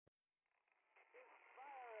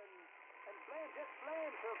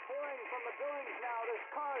pouring from the buildings now. There's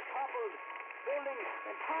cars toppled, buildings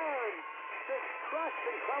entire and just crushed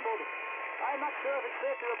and crumbled. I'm not sure if it's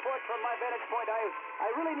safe to report from my vantage point.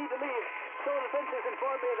 I really need to leave. Civil Defense has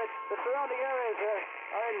informed me that the surrounding areas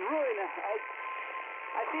are in ruin.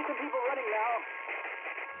 I see some people running now.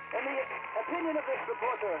 In the opinion of this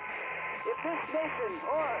reporter, if this nation,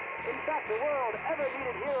 or in fact the world, ever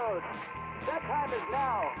needed heroes, that time is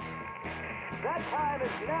now. That time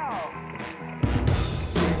is now.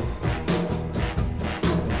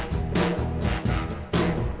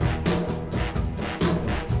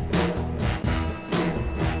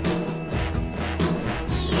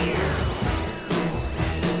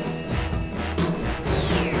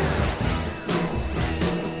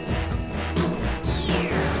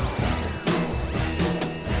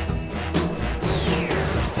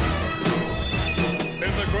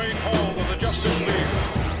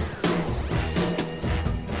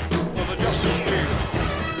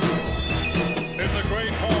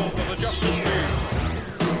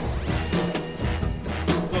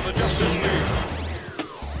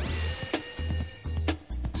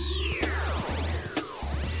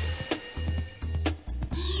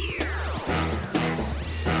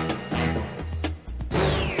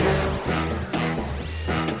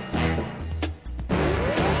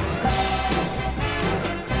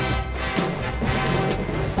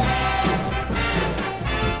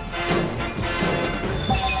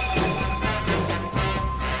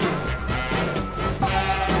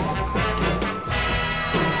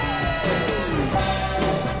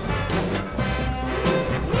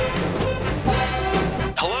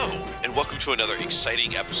 Another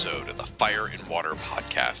exciting episode of the Fire and Water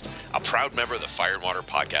Podcast, a proud member of the Fire and Water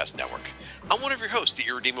Podcast Network. I'm one of your hosts, the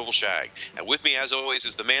Irredeemable Shag, and with me, as always,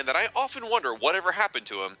 is the man that I often wonder whatever happened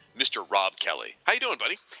to him, Mr. Rob Kelly. How you doing,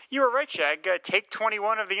 buddy? You were right, Shag. Take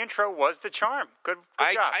 21 of the intro was the charm. Good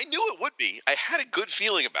job. I knew it would be. I had a good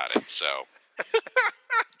feeling about it, so.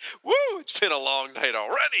 Woo! It's been a long night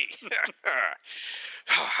already.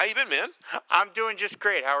 How you been, man? I'm doing just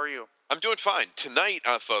great. How are you? I'm doing fine. Tonight,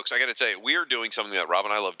 folks, I got to tell you, we are doing something that Rob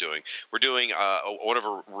and I love doing. We're doing one of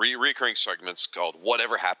our recurring segments called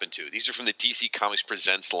Whatever Happened To. These are from the DC Comics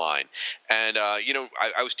Presents line. And,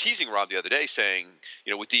 I was teasing Rob the other day saying,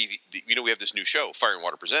 with we have this new show, Fire and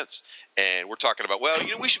Water Presents. And we're talking about,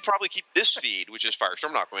 we should probably keep this feed, which is Firestorm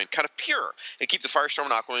and Aquaman, kind of pure and keep the Firestorm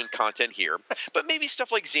and Aquaman content here. But maybe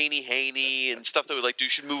stuff like Zany Haney and stuff that we like to do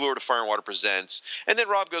should move over to Fire and Water Presents. And then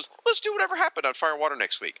Rob goes, let's do Whatever Happened on Fire and Water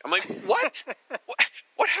next week. I'm like, what?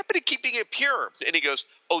 What happened to keeping it pure? And he goes,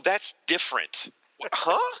 oh, that's different. What,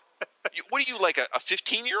 huh? What are you, like a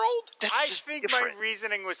 15-year-old? That's just think different. My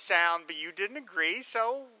reasoning was sound, but you didn't agree,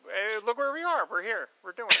 so look where we are. We're here.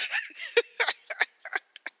 We're doing it.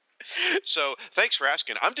 So thanks for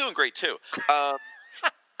asking. I'm doing great, too.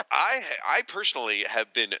 I personally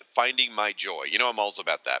have been finding my joy. I'm always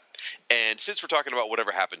about that. And since we're talking about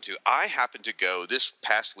Whatever Happened To, I happened to go this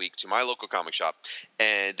past week to my local comic shop,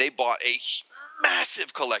 and they bought a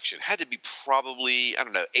massive collection. Had to be probably,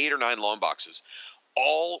 8 or 9 long boxes,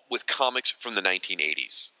 all with comics from the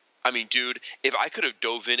 1980s. I mean, dude, if I could have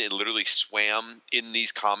dove in and literally swam in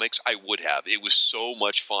these comics, I would have. It was so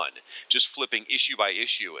much fun, just flipping issue by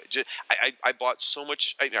issue. I bought so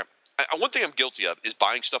much. One thing I'm guilty of is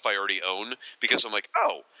buying stuff I already own because I'm like,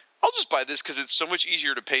 oh, I'll just buy this because it's so much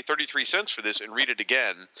easier to pay 33 cents for this and read it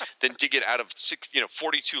again than to get out of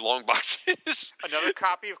 42 long boxes. Another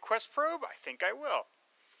copy of Quest Probe? I think I will.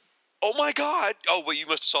 Oh, my God. Oh, well, you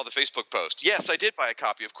must have saw the Facebook post. Yes, I did buy a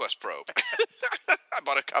copy of Quest Probe. I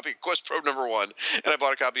bought a copy of Quest Probe number 1, and I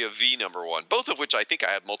bought a copy of V number 1, both of which I think I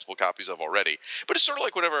have multiple copies of already. But it's sort of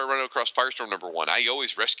like whenever I run across Firestorm number 1, I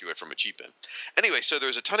always rescue it from a cheap bin. Anyway, so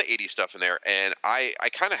there's a ton of 80s stuff in there, and I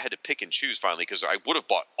kind of had to pick and choose finally because I would have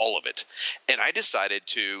bought all of it. And I decided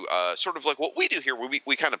to sort of like what we do here, where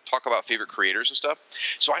we kind of talk about favorite creators and stuff.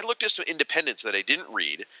 So I looked at some independents that I didn't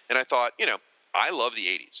read, and I thought, I love the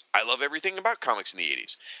 80s. I love everything about comics in the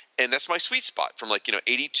 80s. And that's my sweet spot from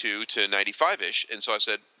 82 to 95-ish. And so I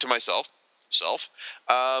said to myself,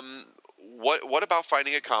 what about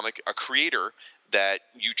finding a comic, a creator that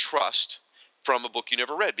you trust from a book you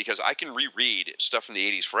never read? Because I can reread stuff from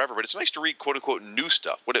the 80s forever, but it's nice to read quote-unquote new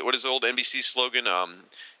stuff. What is the old NBC slogan?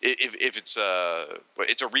 If it's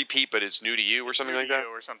a repeat, but it's new to you or something like that?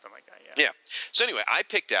 Or something like that, yeah. So anyway, I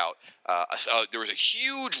picked out, there was a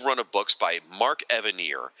huge run of books by Mark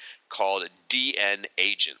Evanier called DN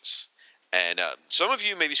Agents. And some of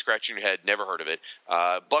you may be scratching your head, never heard of it.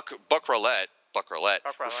 Buck Rowlett Buck Rowlett,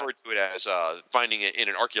 referred to it as finding it in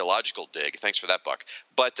an archaeological dig. Thanks for that, Buck.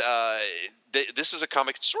 But this is a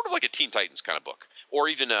comic, sort of like a Teen Titans kind of book, or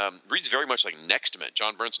even reads very much like Next Men,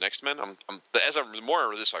 John Byrne's Next Men. The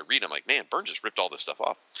more of this I read, I'm like, man, Byrne just ripped all this stuff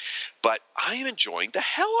off. But I am enjoying the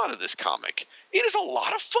hell out of this comic. It is a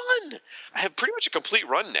lot of fun. I have pretty much a complete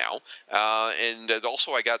run now, and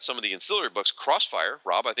also I got some of the ancillary books. Crossfire,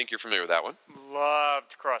 Rob, I think you're familiar with that one.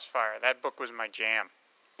 Loved Crossfire. That book was my jam.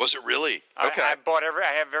 Was it really? Okay. I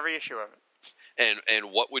have every issue of it.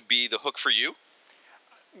 And what would be the hook for you?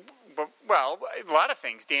 Well, a lot of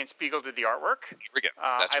things. Dan Spiegel did the artwork. Here we go.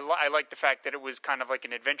 I like the fact that it was kind of like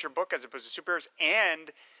an adventure book as opposed to superheroes,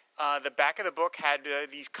 and the back of the book had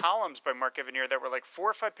these columns by Mark Evanier that were like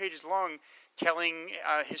 4 or 5 pages long, telling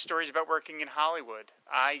his stories about working in Hollywood.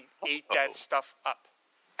 I ate that stuff up.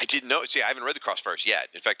 I didn't know. See, I haven't read the Crossfires yet.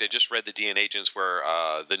 In fact, I just read the DNA Agents, where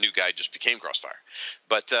the new guy just became Crossfire.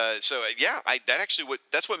 But that's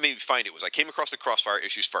what made me find it. Was I came across the Crossfire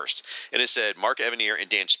issues first, and it said Mark Evanier and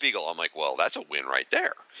Dan Spiegel. I'm like, well, that's a win right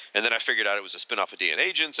there. And then I figured out it was a spinoff of DNA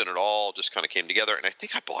Agents, and it all just kind of came together. And I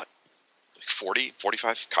think I bought 40,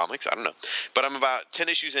 45 comics. I don't know. But I'm about 10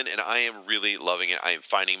 issues in, and I am really loving it. I am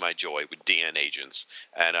finding my joy with DN Agents.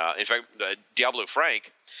 And in fact, Diablo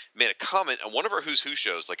Frank made a comment on one of our Who's Who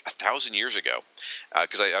shows like 1,000 years ago,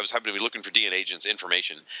 because I was happening to be looking for DN Agents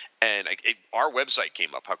information, and our website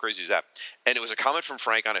came up. How crazy is that? And it was a comment from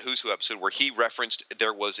Frank on a Who's Who episode where he referenced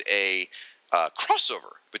there was a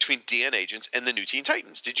crossover between DN Agents and the new Teen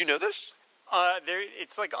Titans. Did you know this?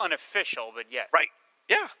 It's like unofficial, but yes. Right.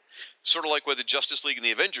 Yeah, sort of like what the Justice League and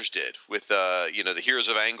the Avengers did with the Heroes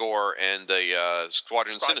of Angor and the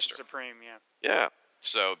Squadron Sinister. Supreme, yeah. Yeah,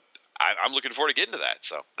 so I'm looking forward to getting to that.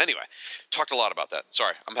 So anyway, talked a lot about that.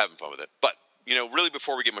 Sorry, I'm having fun with it. But really,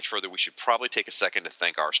 before we get much further, we should probably take a second to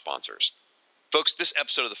thank our sponsors. Folks, this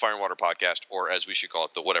episode of the Fire and Water Podcast, or as we should call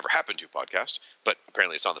it, the Whatever Happened To Podcast, but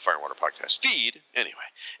apparently it's on the Fire and Water Podcast feed anyway,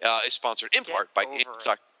 is sponsored in part by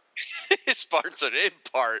InStock. It's sponsored in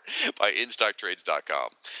part by InStockTrades.com.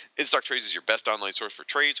 InStock Trades is your best online source for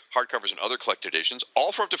trades, hardcovers, and other collected editions,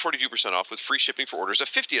 all for up to 42% off with free shipping for orders of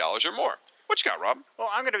 $50 or more. What you got, Rob? Well,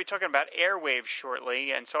 I'm going to be talking about Airwave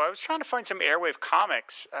shortly, and so I was trying to find some Airwave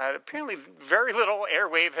comics. Apparently, very little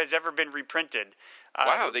Airwave has ever been reprinted.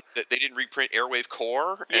 Wow, they didn't reprint Airwave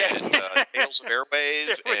Core and Tales of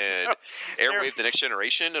Airwave and Airwave The Next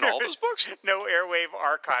Generation and all those books? No Airwave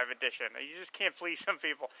Archive Edition. You just can't please some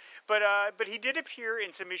people. But he did appear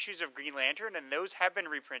in some issues of Green Lantern, and those have been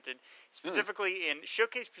reprinted, specifically in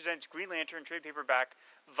Showcase Presents Green Lantern Trade Paperback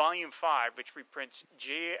Volume 5, which reprints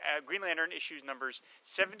Green Lantern issues numbers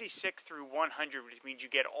 76 through 100, which means you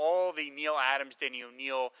get all the Neil Adams, Denny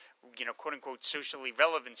O'Neil, quote-unquote socially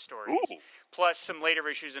relevant stories, plus some later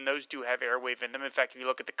issues, and those do have Airwave in them. In fact, if you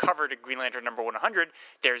look at the cover to Green Lantern number 100,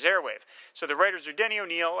 there's Airwave. So the writers are Denny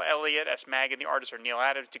O'Neil, Elliot S. Mag, and the artists are Neil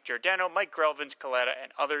Adams, Dick Giordano, Mike Grell, Vince Coletta,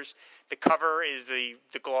 and others. The cover is the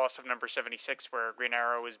gloss of number 76, where Green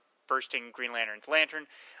Arrow is bursting Green Lantern's lantern.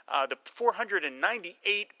 The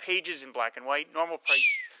 498 pages in black and white, normal price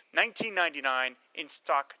 $19.99, in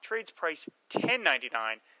stock trades price $10.99,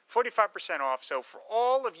 45% off. So for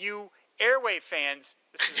all of you Airwave fans,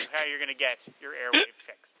 this is how you're going to get your Airwave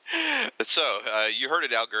fix. So you heard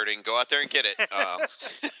it, Al Girding. Go out there and get it.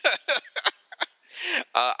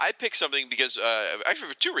 I picked something because actually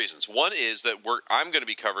for two reasons. One is that I'm going to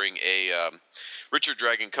be covering a Richard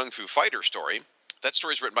Dragon Kung Fu Fighter story. That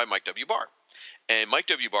story is written by Mike W. Barr. And Mike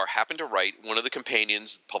W. Barr happened to write one of the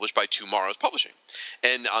companions published by Tomorrow's Publishing.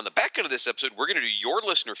 And on the back end of this episode, we're going to do your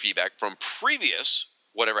listener feedback from previous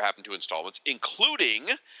Whatever Happened To installments, including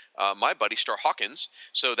my buddy Star Hawkins.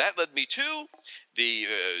 So that led me to the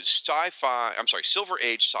Silver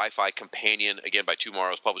Age Sci-Fi Companion, again by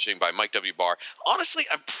Tomorrow's Publishing, by Mike W. Barr. Honestly,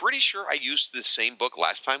 I'm pretty sure I used the same book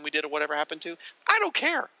last time we did a Whatever Happened To. I don't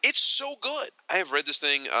care. It's so good. I have read this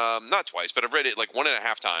thing, not twice, but I've read it like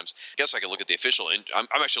 1.5 times. I guess I could look at the official. I'm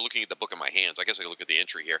actually looking at the book in my hands. I guess I could look at the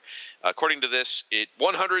entry here. According to this,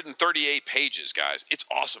 138 pages, guys. It's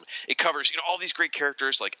awesome. It covers all these great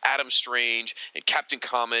characters like Adam Strange and Captain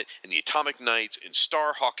Comet and the Atomic Knights and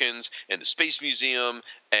Star Hawkins and the Space Museum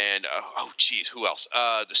and who else?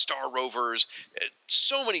 The Star Rovers.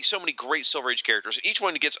 So many great Silver Age characters. Each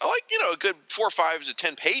one gets a good 4 or 5 to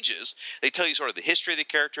 10 pages. They tell you sort of the history of the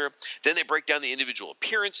character. Then they break down the individual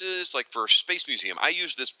appearances. Like for Space Museum, I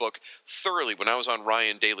used this book thoroughly when I was on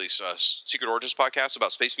Ryan Daly's Secret Origins podcast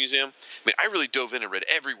about Space Museum. I mean, I really dove in and read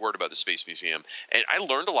every word about the Space Museum, and I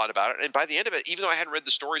learned a lot about it. And by the end of it, even though I hadn't read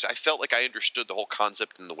the stories, I felt like I understood the whole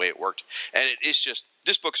concept and the way it worked. And it's just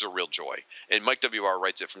This book is a real joy, and Mike W.R.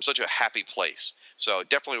 writes it from such a happy place. So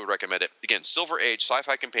definitely would recommend it. Again, Silver Age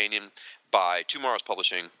Sci-Fi Companion by Tomorrow's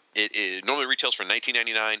Publishing. It normally retails for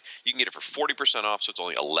 $19.99. You can get it for 40% off, so it's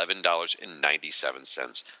only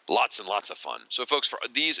 $11.97. Lots and lots of fun. So, folks, for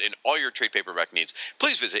these and all your trade paperback needs,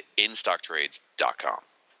 please visit InStockTrades.com.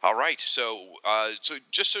 All right, so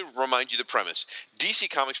just to remind you the premise, DC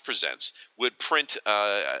Comics Presents would print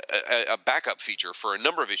a backup feature for a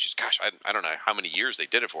number of issues. Gosh, I don't know how many years they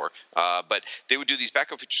did it for, but they would do these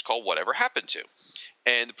backup features called Whatever Happened To.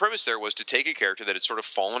 And the premise there was to take a character that had sort of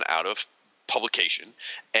fallen out of publication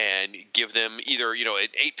and give them either, an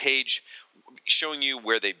 8-page showing you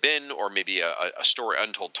where they've been, or maybe a story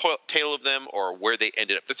untold tale of them, or where they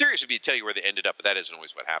ended up. The theory would be to tell you where they ended up, but that isn't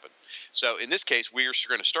always what happened. So in this case, we are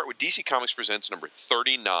going to start with DC Comics Presents number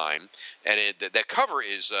 39, and that cover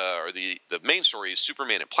is, or the main story is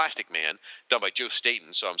Superman and Plastic Man, done by Joe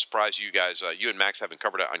Staton. So I'm surprised you guys, you and Max haven't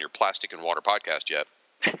covered it on your Plastic and Water podcast yet.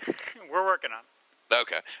 We're working on it.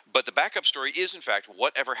 Okay, but the backup story is, in fact,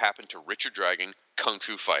 Whatever Happened to Richard Dragon, Kung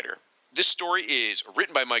Fu Fighter. This story is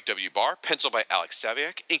written by Mike W. Barr, penciled by Alex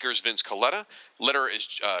Saviak, inkers Vince Coletta, letterer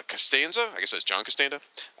is Costanza, I guess that's John Costanza,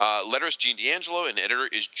 letterer is Gene D'Angelo, and editor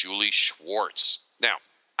is Julie Schwartz. Now,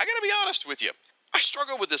 I got to be honest with you. I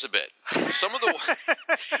struggle with this a bit. Some of the,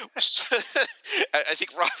 I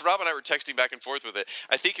think Rob and I were texting back and forth with it.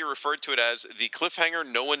 I think he referred to it as the cliffhanger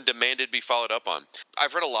no one demanded be followed up on.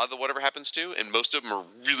 I've read a lot of the Whatever Happens To, and most of them are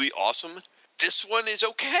really awesome. This one is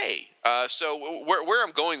okay. So where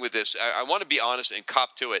I'm going with this, I want to be honest and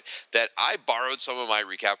cop to it that I borrowed some of my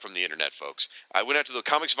recap from the internet, folks. I went out to the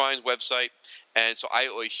Comics Vines website, and so I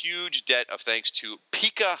owe a huge debt of thanks to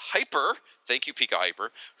Pika Hyper. Thank you, Pika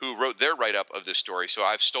Hyper, who wrote their write-up of this story. So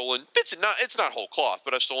I've stolen bits. It's not whole cloth,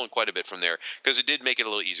 but I've stolen quite a bit from there because it did make it a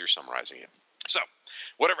little easier summarizing it. So,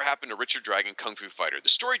 Whatever Happened to Richard Dragon, Kung Fu Fighter? The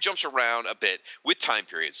story jumps around a bit with time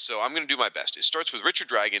periods, so I'm going to do my best. It starts with Richard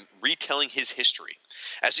Dragon retelling his history.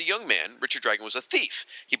 As a young man, Richard Dragon was a thief.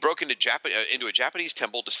 He broke into a Japanese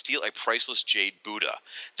temple to steal a priceless jade Buddha.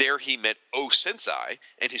 There he met O Sensei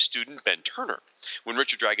and his student Ben Turner. When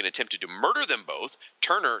Richard Dragon attempted to murder them both,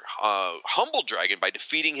 Turner humbled Dragon by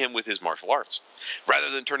defeating him with his martial arts. Rather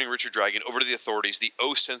than turning Richard Dragon over to the authorities, the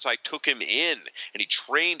O Sensei took him in, and he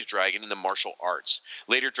trained Dragon in the martial arts.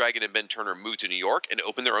 Later, Dragon and Ben Turner moved to New York and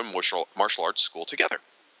opened their own martial arts school together.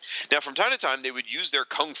 Now, from time to time, they would use their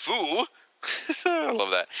kung fu I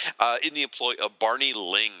love that. In the employ of Barney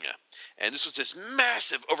Ling. And this was this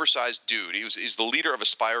massive, oversized dude. He's the leader of a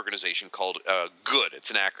spy organization called GOOD.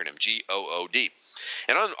 It's an acronym, GOOD.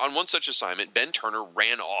 And on one such assignment, Ben Turner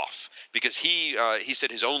ran off because he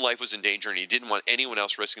said his own life was in danger and he didn't want anyone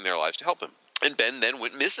else risking their lives to help him. And Ben then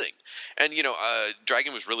went missing. And,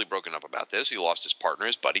 Dragon was really broken up about this. He lost his partner,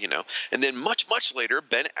 his buddy, And then much, much later,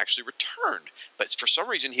 Ben actually returned. But for some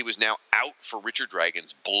reason, he was now out for Richard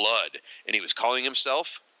Dragon's blood. And he was calling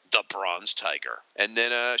himself the Bronze Tiger. And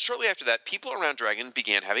then shortly after that, people around Dragon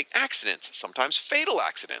began having accidents, sometimes fatal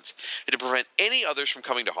accidents. And to prevent any others from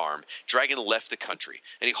coming to harm, Dragon left the country.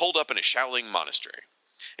 And he holed up in a Shaolin monastery.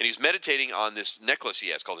 And he was meditating on this necklace he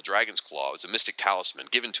has called the Dragon's Claw. It's a mystic talisman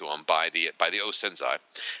given to him by the O Sensei.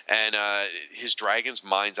 And his dragon's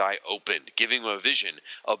mind's eye opened, giving him a vision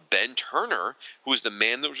of Ben Turner, who was the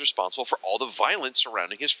man that was responsible for all the violence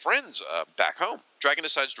surrounding his friends back home. Dragon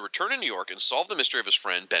decides to return to New York and solve the mystery of his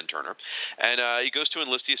friend, Ben Turner. And he goes to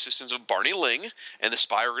enlist the assistance of Barney Ling and the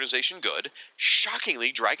spy organization GOOD.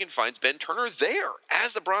 Shockingly, Dragon finds Ben Turner there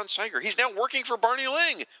as the Bronze Tiger. He's now working for Barney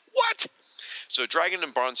Ling. What? So Dragon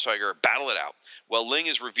and Bronze Tiger battle it out, while Ling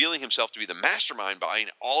is revealing himself to be the mastermind behind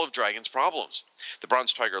all of Dragon's problems. The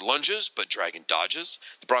Bronze Tiger lunges, but Dragon dodges.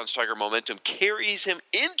 The Bronze Tiger momentum carries him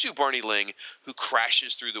into Barney Ling, who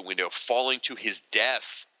crashes through the window, falling to his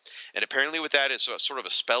death. And apparently with that, it's sort of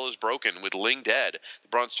a spell is broken. With Ling dead, the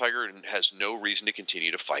Bronze Tiger has no reason to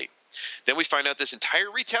continue to fight. Then we find out this entire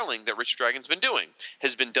retelling that Richard Dragon's been doing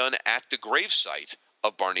has been done at the gravesite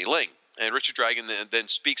of Barney Ling. And Richard Dragon then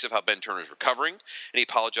speaks of how Ben Turner is recovering, and he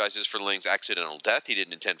apologizes for Ling's accidental death. He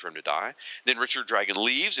didn't intend for him to die. Then Richard Dragon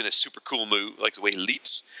leaves in a super cool move, like the way he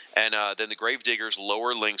leaps. And then the gravediggers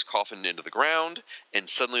lower Ling's coffin into the ground, and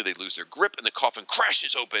suddenly they lose their grip, and the coffin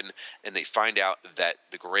crashes open, and they find out that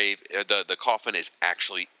the coffin is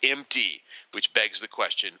actually empty, which begs the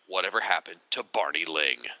question, whatever happened to Barney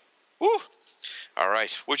Ling? Woo! All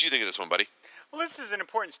right. What'd you think of this one, buddy? Well, this is an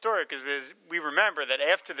important story because we remember that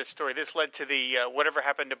after this story, this led to the Whatever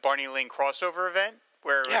Happened to Barney Ling crossover event,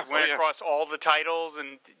 where it went across all the titles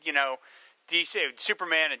and, DC,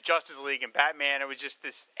 Superman and Justice League and Batman. It was just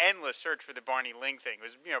this endless search for the Barney Ling thing. It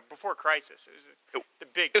was, before Crisis. It was the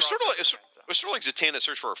big. It was sort of like Zatanna's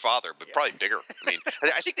search for her father, but probably bigger. I mean,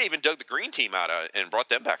 I think they even dug the Green Team out and brought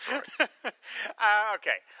them back for it.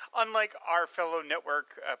 Okay. Unlike our fellow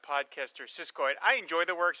network podcaster Siskoid, I enjoy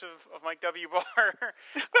the works of Mike W. Barr.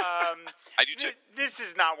 I do too. This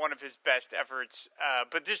is not one of his best efforts,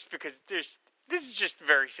 but just because this is just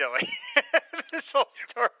very silly. This whole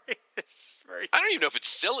story is just very silly. I don't even know if it's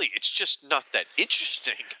silly. It's just not that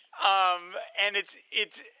interesting. And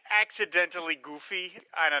it's accidentally goofy.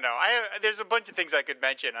 I don't know. There's a bunch of things I could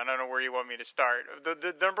mention. I don't know where you want me to start.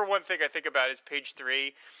 The number one thing I think about is page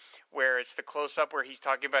 3, where it's the close-up where he's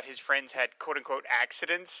talking about his friends had quote-unquote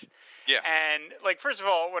accidents. Yeah. And, first of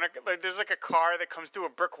all, when there's, a car that comes through a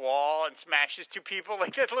brick wall and smashes 2 people,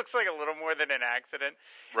 that looks like a little more than an accident.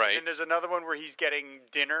 Right. And then there's another one where he's getting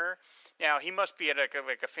dinner. Now, he must be at,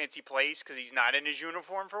 a fancy place because he's not in his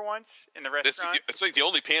uniform for once in the restaurant. It's like the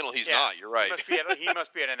only panel he's not. You're right. He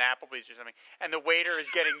must be at an Applebee's or something. And the waiter's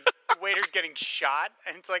getting shot.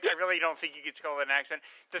 And it's like, I really don't think he gets called an accident.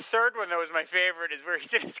 The third one, though, is my favorite, is where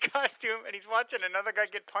he's in his costume and he's watching another guy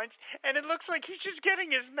get punched. And it looks like he's just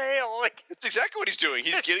getting his mail. That's exactly what he's doing.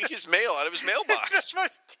 He's getting his mail out of his mailbox. It's the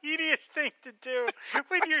most tedious thing to do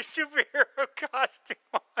with your superhero costume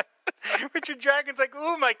on. Richard Dragon's like,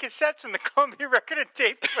 ooh, my cassettes from the Columbia Record and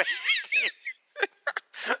Tape Play.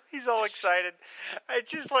 He's all excited.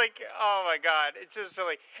 It's just like, oh my God, it's just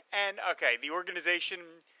silly. And okay, the organization,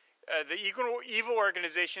 the evil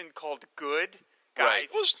organization called Good, guys.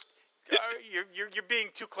 Right. You're being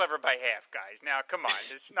too clever by half, guys. Now, come on,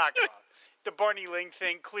 let's knock it off. The Barney Ling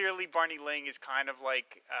thing, clearly Barney Ling is kind of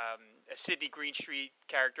like a Sidney Greenstreet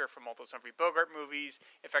character from all those Humphrey Bogart movies.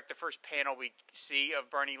 In fact, the first panel we see of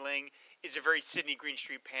Barney Ling is a very Sidney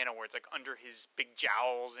Greenstreet panel where it's like under his big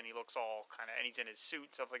jowls and he looks all kind of, and he's in his suit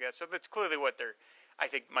and stuff like that. So that's clearly what I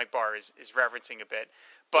think Mike Barr is referencing a bit.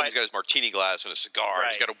 But he's got his martini glass and a cigar. Right.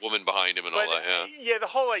 He's got a woman behind him and all that. Yeah, the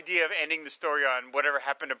whole idea of ending the story on whatever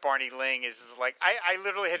happened to Barney Ling is like, I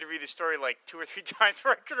literally had to read the story like 2 or 3 times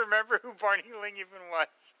before I could remember who Barney Ling even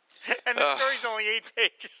was. And the story's only 8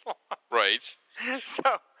 pages long. Right. So,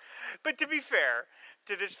 but to be fair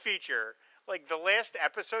to this feature, like the last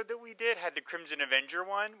episode that we did had the Crimson Avenger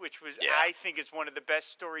one, which was, I think, is one of the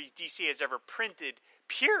best stories DC has ever printed,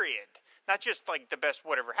 period. Not just like the best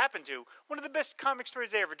whatever happened to, one of the best comic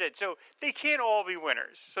stories they ever did. So they can't all be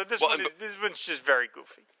winners. So this one's just very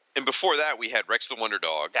goofy. And before that, we had Rex the Wonder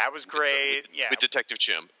Dog. That was great. With Detective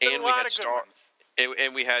Chimp, and we had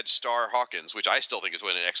and we had Star Hawkins, which I still think is an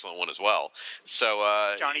excellent one as well. So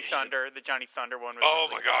Johnny Thunder, the Johnny Thunder one was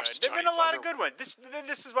really my gosh, there've been a lot of good ones.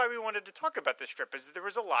 This is why we wanted to talk about this strip, is that there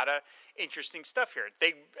was a lot of interesting stuff here.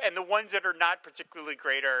 And the ones that are not particularly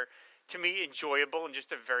great are, to me, enjoyable in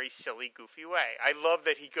just a very silly, goofy way. I love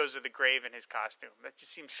that he goes to the grave in his costume. That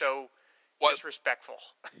just seems so disrespectful.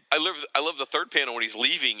 I love the third panel when he's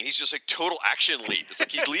leaving. He's just like total action leap. It's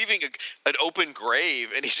like he's leaving an open grave,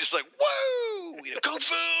 and he's just like, whoa, kung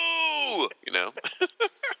fu,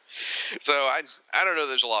 So I don't know.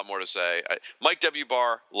 There's a lot more to say. Mike W.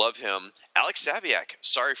 Barr, love him. Alex Saviak,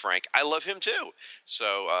 sorry Frank, I love him too.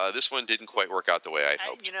 So this one didn't quite work out the way I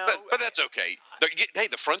hoped, but that's okay. Hey,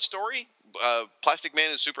 the front story, Plastic Man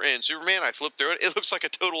and Superman, I flipped through it. It looks like a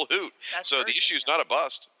total hoot. So the issue's not a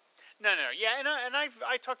bust. No, yeah, and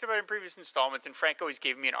I talked about it in previous installments, and Frank always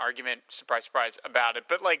gave me an argument, surprise, about it.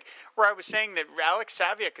 But like where I was saying that Alex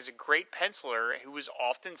Saviak is a great penciler who was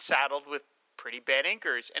often saddled with pretty bad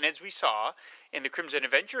inkers, and as we saw in the Crimson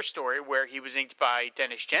Avenger story where he was inked by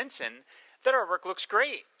Dennis Jensen, that artwork looks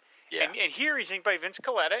great. Yeah. And here he's inked by Vince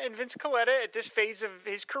Colletta, and Vince Colletta at this phase of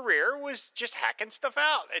his career was just hacking stuff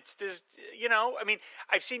out. It's this, I mean,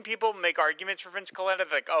 I've seen people make arguments for Vince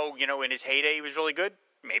Colletta, like, in his heyday he was really good.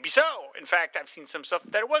 Maybe so. In fact, I've seen some stuff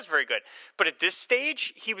that it was very good. But at this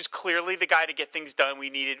stage, he was clearly the guy to get things done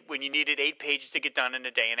when you needed 8 pages to get done in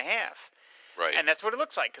a day and a half. Right. And that's what it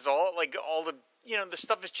looks like, because all the the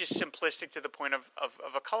stuff is just simplistic to the point of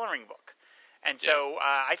a coloring book. And so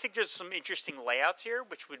I think there's some interesting layouts here,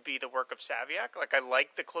 which would be the work of Saviak. Like I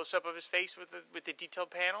like the close up of his face with the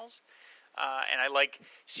detailed panels, and I like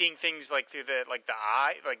seeing things like through the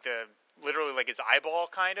eye, literally like his eyeball,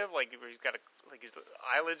 kind of like where he's got his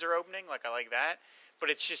eyelids are opening. Like I like that.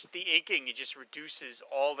 But it's just the inking. It just reduces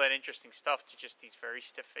all that interesting stuff to just these very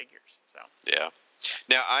stiff figures. So yeah.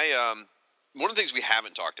 Now one of the things we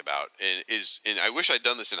haven't talked about and I wish I'd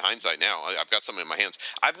done this in hindsight now. I've got something in my hands.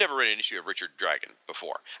 I've never read an issue of Richard Dragon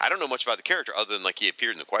before. I don't know much about the character other than like he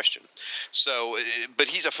appeared in the question. So, but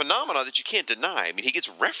he's a phenomenon that you can't deny. I mean, he gets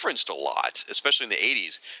referenced a lot, especially in the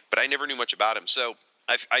 80s, but I never knew much about him. So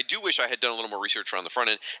I do wish I had done a little more research around the front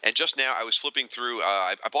end. And just now I was flipping through,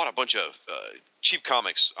 I bought a bunch of cheap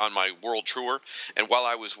comics on my world tour. And while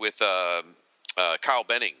I was with Kyle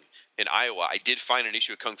Benning in Iowa, I did find an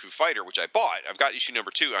issue of Kung Fu Fighter, which I bought. I've got issue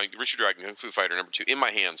number 2, Richard Dragon Kung Fu Fighter number 2 in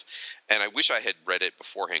my hands, and I wish I had read it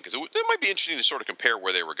beforehand because it might be interesting to sort of compare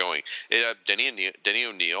where they were going. Denny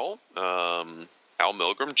O'Neil, Al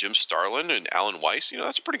Milgrom, Jim Starlin, and Alan Weiss.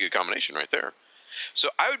 That's a pretty good combination right there. So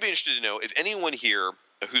I would be interested to know if anyone here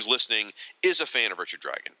who's listening is a fan of Richard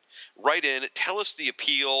Dragon. Write in, tell us the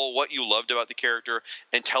appeal, what you loved about the character,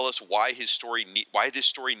 and tell us why this story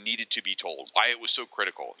needed to be told, why it was so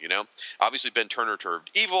critical. Obviously Ben Turner turned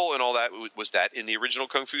evil and all that. Was that in the original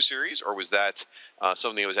Kung Fu series, or was that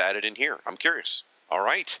something that was added in here? I'm curious. All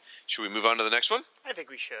right, should we move on to the next one? I think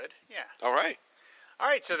we should. Yeah. All right. All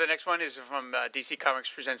right, so the next one is from DC Comics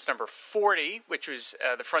Presents number 40, which was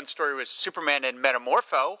the front story was Superman and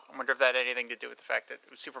Metamorpho. I wonder if that had anything to do with the fact that it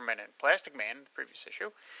was Superman and Plastic Man in the previous issue.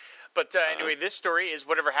 But anyway, this story is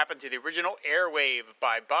Whatever Happened to the Original Airwave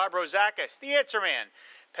by Bob Rozakis, The Answer Man.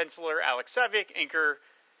 Penciler Alex Savick, inker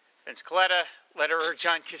Vince Coletta, letterer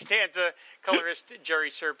John Costanza, colorist Jerry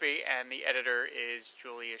Serpe, and the editor is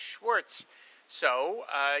Julia Schwartz. So,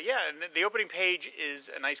 and the opening page is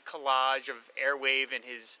a nice collage of Airwave in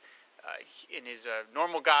his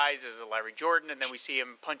normal guise as a Larry Jordan, and then we see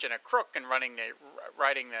him punching a crook and riding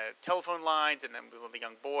the telephone lines, and then with the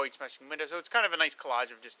young boy smashing windows. So it's kind of a nice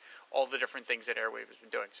collage of just all the different things that Airwave has been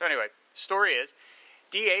doing. So anyway, the story is,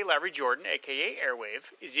 D.A. Larry Jordan, a.k.a.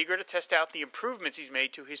 Airwave, is eager to test out the improvements he's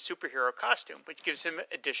made to his superhero costume, which gives him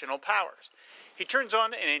additional powers. He turns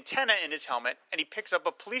on an antenna in his helmet, and he picks up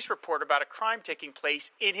a police report about a crime taking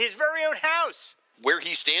place in his very own house. Where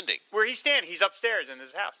he's standing. He's upstairs in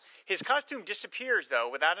his house. His costume disappears, though,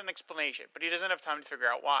 without an explanation, but he doesn't have time to figure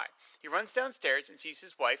out why. He runs downstairs and sees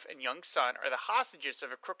his wife and young son are the hostages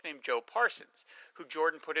of a crook named Joe Parsons, who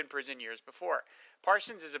Jordan put in prison years before.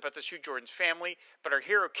 Parsons is about to shoot Jordan's family, but our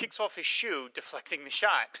hero kicks off his shoe, deflecting the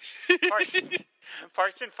shot.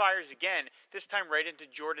 Parsons fires again, this time right into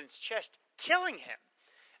Jordan's chest, killing him.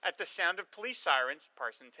 At the sound of police sirens,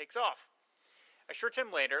 Parsons takes off. A short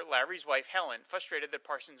time later, Larry's wife, Helen, frustrated that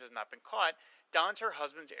Parsons has not been caught, dons her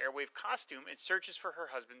husband's Airwave costume and searches for her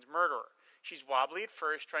husband's murderer. She's wobbly at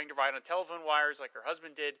first, trying to ride on telephone wires like her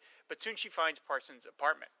husband did, but soon she finds Parsons'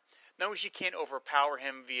 apartment. Knowing she can't overpower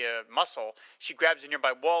him via muscle, she grabs a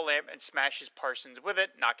nearby wall lamp and smashes Parsons with it,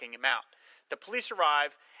 knocking him out. The police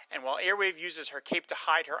arrive, and while Airwave uses her cape to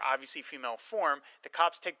hide her obviously female form, the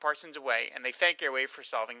cops take Parsons away, and they thank Airwave for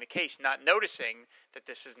solving the case, not noticing that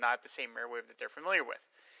this is not the same Airwave that they're familiar with.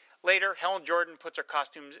 Later, Helen Jordan puts her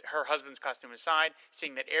husband's costume aside,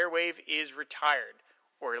 saying that Airwave is retired,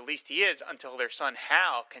 or at least he is until their son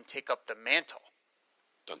Hal can take up the mantle.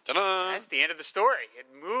 Dun, dun, dun. That's the end of the story. It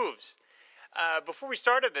moves. Before we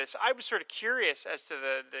started this, I was sort of curious as to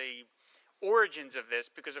the origins of this,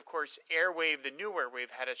 because of course Airwave, the new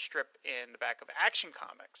Airwave, had a strip in the back of Action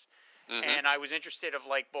Comics, and I was interested of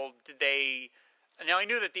did they? Now I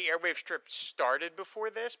knew that the Airwave strip started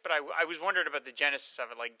before this, but I was wondering about the genesis of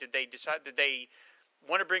it. Did they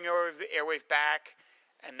want to bring Airwave back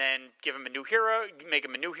and then give him a new hero, make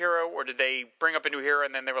him a new hero, or did they bring up a new hero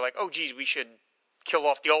and then they were like, oh geez, we should kill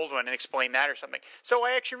off the old one and explain that or something? So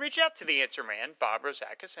I actually reached out to the Answer Man, Bob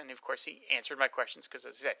Rozakis, and of course he answered my questions because,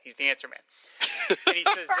 as I said, he's the Answer Man. And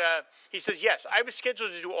he says, yes, I was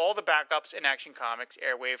scheduled to do all the backups in Action Comics,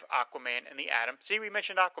 Airwave, Aquaman, and the Atom. See, we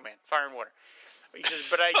mentioned Aquaman, Fire and Water. He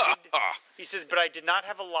says, but I did not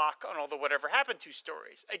have a lock on all the Whatever Happened to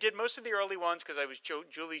stories. I did most of the early ones because I was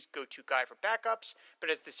Julie's go-to guy for backups, but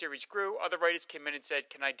as the series grew, other writers came in and said,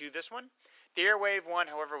 can I do this one? The Airwave one,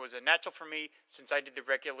 however, was a natural for me since I did the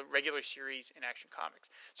regular series in Action Comics.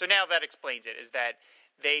 So now that explains it, is that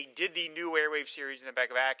they did the new Airwave series in the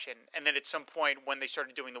back of Action, and then at some point when they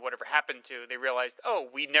started doing the Whatever Happened to, they realized, oh,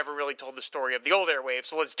 we never really told the story of the old Airwave,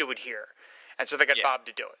 so let's do it here. And so they got Bob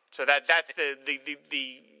to do it. So that's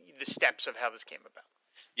the steps of how this came about.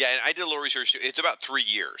 Yeah, and I did a little research too. It's about 3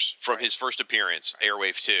 years from his first appearance,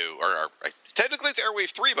 Airwave 2, or technically it's Airwave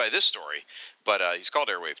 3 by this story, but he's called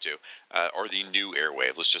Airwave 2, or the new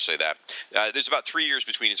Airwave. Let's just say that. There's about 3 years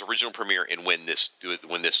between his original premiere and when this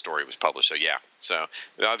story was published. So yeah, so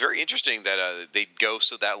very interesting that they'd go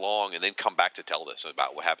so that long and then come back to tell this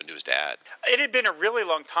about what happened to his dad. It had been a really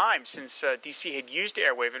long time since DC had used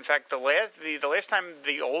Airwave. In fact, the last time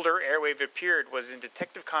the older Airwave appeared was in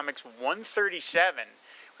Detective Comics 137.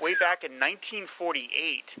 Way back in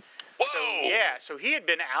 1948. Whoa! So he had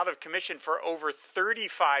been out of commission for over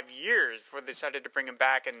 35 years before they decided to bring him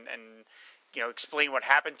back and explain what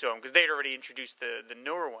happened to him, because they'd already introduced the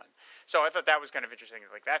newer one. So I thought that was kind of interesting.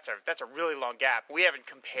 Like that's a really long gap. We haven't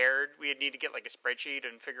compared. We'd need to get like a spreadsheet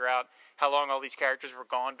and figure out how long all these characters were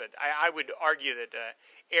gone. But I would argue that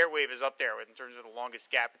Airwave is up there in terms of the longest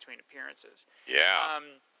gap between appearances. Yeah.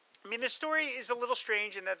 I mean, this story is a little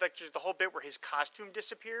strange in that there's the whole bit where his costume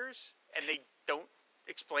disappears, and they don't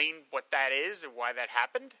explain what that is or why that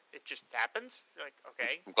happened. It just happens. You're like,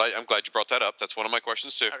 okay. I'm glad you brought that up. That's one of my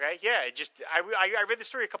questions too. Okay, yeah. I read the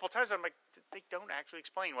story a couple of times. And I'm like, they don't actually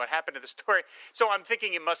explain what happened to the story. So I'm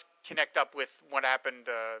thinking it must connect up with what happened.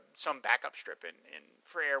 Some backup strip in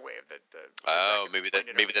for Airwave that.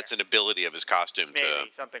 Maybe that's an ability of his costume to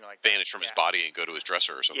something like vanish from his body and go to his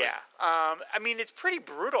dresser or something. Yeah. I mean, it's pretty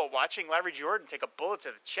brutal watching Larry Jordan take a bullet to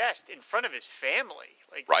the chest in front of his family.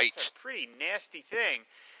 Like, right. That's a pretty nasty thing.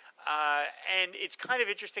 And it's kind of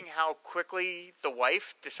interesting how quickly the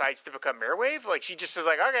wife decides to become Airwave. Like, she just is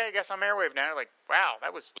like, okay, I guess I'm Airwave now. Like, wow,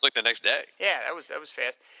 that was... It was like the next day. Yeah, that was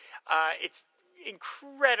fast. It's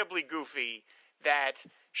incredibly goofy that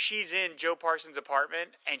she's in Joe Parsons'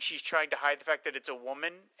 apartment and she's trying to hide the fact that it's a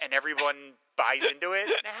woman and everyone buys into it.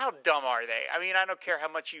 Now, how dumb are they? I mean, I don't care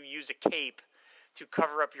how much you use a cape to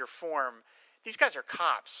cover up your form. These guys are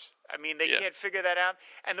cops. I mean, they can't figure that out.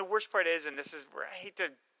 And the worst part is, and this is where I hate to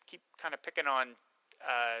keep kind of picking on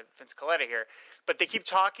Vince Colletta here, but they keep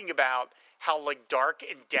talking about how like dark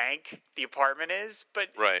and dank the apartment is, but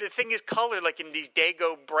the thing is colored like in these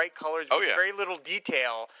Dago bright colors with very little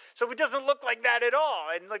detail, so it doesn't look like that at all.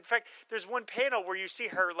 And like, in fact, there's one panel where you see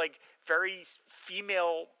her like very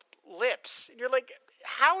female lips, and you're like,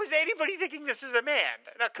 how is anybody thinking this is a man?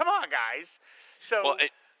 Now, come on, guys. So. Well,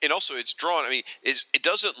 and also, it's drawn. I mean, it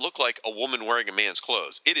doesn't look like a woman wearing a man's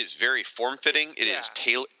clothes. It is very form-fitting. It is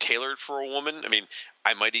tailored for a woman. I mean,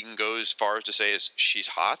 I might even go as far as to say as she's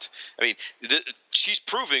hot. I mean, she's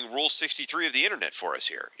proving Rule 63 of the internet for us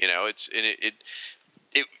here. You know,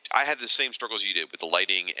 I had the same struggles you did with the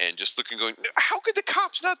lighting and just looking, going, how could the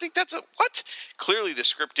cops not think that's a what? Clearly, the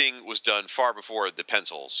scripting was done far before the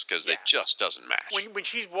pencils because it just doesn't match.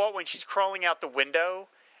 When she's crawling out the window.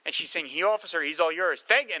 And she's saying, "He officer, he's all yours."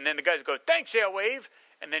 And then the guys go, "Thanks, Airwave."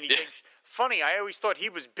 And then he thinks, "Funny, I always thought he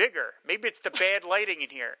was bigger. Maybe it's the bad lighting in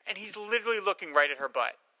here." And he's literally looking right at her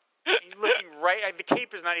butt. He's looking right. The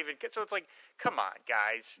cape is not even. So it's like, come on,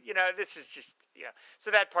 guys. You know, this is just. So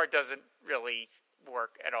that part doesn't really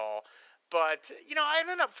work at all. But I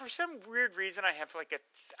don't know. For some weird reason, I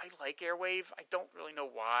like Airwave. I don't really know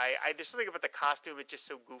why. There's something about the costume. It's just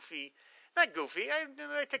so goofy. Not goofy.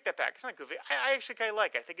 I take that back. It's not goofy. I actually kind of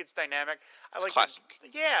like it. I think it's dynamic. I like classic.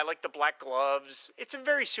 I like the black gloves. It's a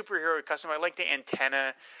very superhero costume. I like the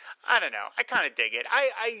antenna. I don't know. I kind of dig it.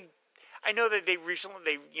 I know that they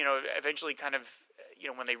eventually kind of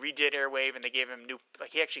when they redid Airwave and they gave him new,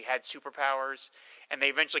 like he actually had superpowers, and they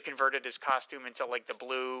eventually converted his costume into like the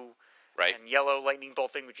blue. Right. And yellow lightning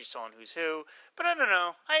bolt thing, which you saw in Who's Who. But I don't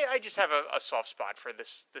know. I just have a soft spot for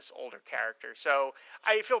this older character. So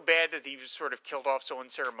I feel bad that he was sort of killed off so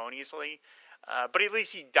unceremoniously. But at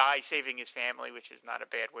least he died saving his family, which is not a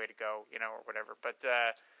bad way to go, or whatever. But,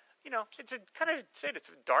 it's a kind of, it's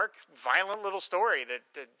a dark, violent little story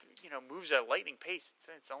that moves at a lightning pace.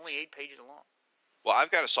 It's only 8 pages long. Well,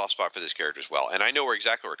 I've got a soft spot for this character as well. And I know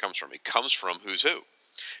exactly where it comes from. It comes from Who's Who.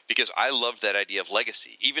 Because I loved that idea of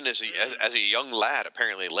legacy. Even as a young lad,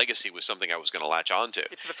 apparently legacy was something I was going to latch onto.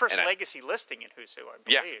 It's the first legacy listing in Who's Who, I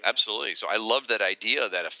believe. Yeah, absolutely. So I loved that idea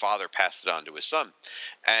that a father passed it on to his son.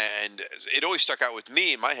 And it always stuck out with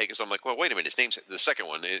me in my head because I'm like, well, wait a minute. The second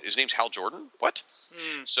one, his name's Hal Jordan? What?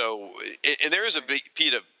 So, and there is a big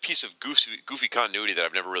piece of goofy continuity that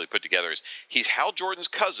I've never really put together. Is he's Hal Jordan's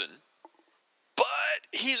cousin, but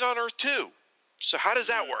he's on Earth too. So how does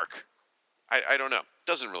that work? I don't know.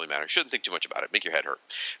 Doesn't really matter. Shouldn't think too much about it. Make your head hurt.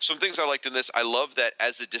 Some things I liked in this. I love that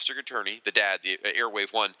as the district attorney, the dad, the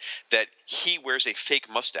Airwave one, that he wears a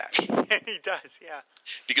fake mustache. He does, yeah.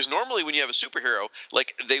 Because normally when you have a superhero,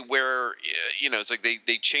 like they wear, it's like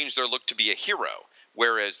they change their look to be a hero.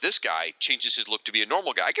 Whereas this guy changes his look to be a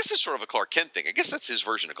normal guy. I guess it's sort of a Clark Kent thing. I guess that's his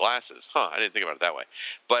version of glasses. I didn't think about it that way.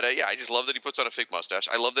 But yeah, I just love that he puts on a fake mustache.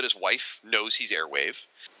 I love that his wife knows he's Airwave.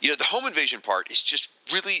 The home invasion part is just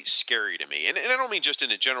really scary to me. And I don't mean just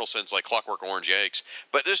in a general sense like Clockwork Orange eggs,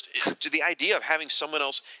 but just the idea of having someone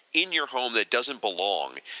else in your home that doesn't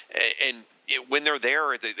belong. And when they're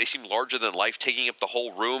there, they seem larger than life, taking up the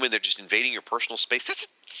whole room, and they're just invading your personal space. That's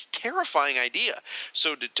a terrifying idea.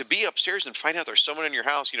 So to be upstairs and find out there's someone in your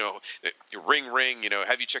house, ring,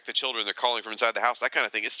 have you checked the children? They're calling from inside the house, that kind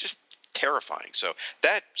of thing. It's just terrifying. So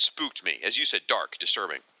that spooked me. As you said, dark,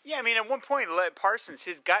 disturbing. Yeah, I mean, at one point, Parsons,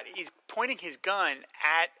 he's pointing his gun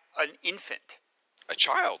at an infant. A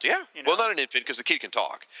child, yeah. Well, not an infant because the kid can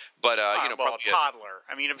talk, but probably a toddler.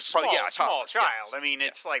 I mean, a small child. Yes. I mean,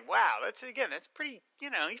 it's like, wow, that's pretty.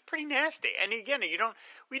 He's pretty nasty. And again,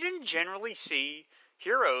 we didn't generally see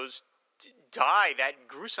heroes die that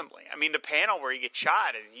gruesomely. I mean, the panel where he gets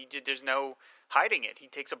shot there's no hiding it. He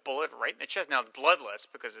takes a bullet right in the chest. Now it's bloodless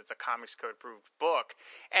because it's a Comics Code approved book,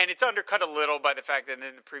 and it's undercut a little by the fact that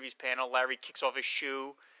in the previous panel, Larry kicks off his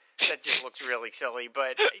shoe. That just looks really silly,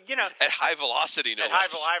 but at high velocity, no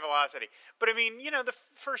less. High velocity. But I mean, the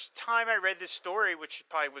first time I read this story, which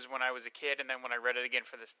probably was when I was a kid, and then when I read it again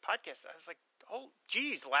for this podcast, I was like, "Oh,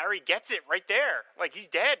 geez, Larry gets it right there. Like he's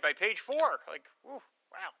dead by page 4. Like, ooh,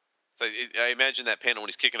 wow." So I imagine that panel when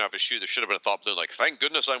he's kicking off his shoe, there should have been a thought balloon like, "Thank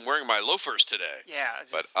goodness I'm wearing my loafers today." Yeah,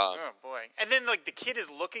 oh boy. And then like the kid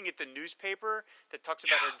is looking at the newspaper that talks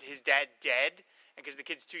about his dad dead. Because the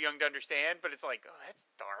kid's too young to understand, but it's like, oh, that's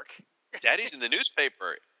dark. Daddy's in the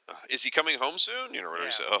newspaper. Is he coming home soon? Whatever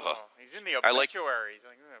he said. He's in the obituary. He's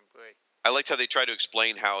like, oh boy. I liked how they tried to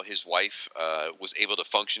explain how his wife was able to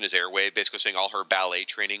function as Airwave, basically saying all her ballet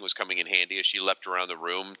training was coming in handy as she leapt around the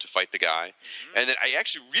room to fight the guy. Mm-hmm. And then I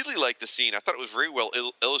actually really liked the scene. I thought it was very well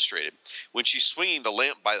illustrated when she's swinging the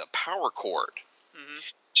lamp by the power cord. Mm-hmm.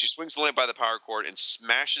 She swings the lamp by the power cord and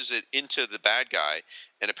smashes it into the bad guy,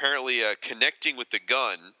 and apparently connecting with the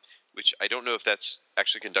gun, which I don't know if that's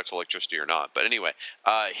actually conducts electricity or not, but anyway,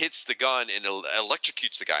 hits the gun and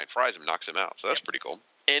electrocutes the guy and fries him, knocks him out. So that's pretty cool.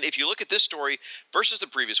 And if you look at this story versus the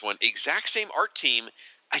previous one, exact same art team,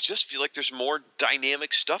 I just feel like there's more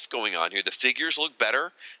dynamic stuff going on here. The figures look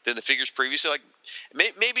better than the figures previously. Like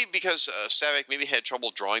maybe because Savick maybe had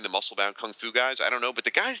trouble drawing the muscle-bound kung fu guys. I don't know, but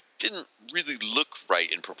the guys didn't really look right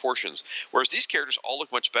in proportions. Whereas these characters all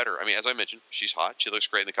look much better. I mean, as I mentioned, she's hot. She looks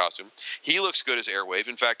great in the costume. He looks good as Airwave.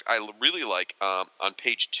 In fact, I really like on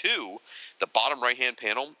page 2, the bottom right-hand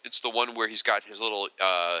panel. It's the one where he's got his little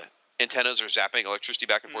antennas are zapping electricity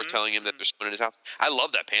back and forth, telling him that there's someone in his house. I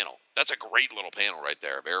love that panel. That's a great little panel right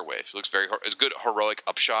there of Airwave. It looks it's a good heroic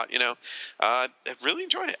upshot. I really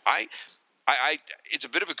enjoyed it. It's a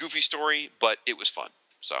bit of a goofy story, but it was fun.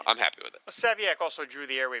 So I'm happy with it. Well, Savick also drew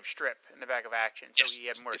the Airwave strip in the back of Action, so he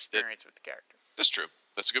had more experience with the character. That's true.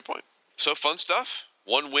 That's a good point. So fun stuff.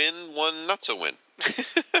 One win, one not so win.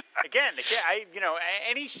 Again,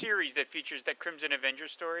 any series that features that Crimson Avenger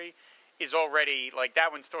story is already like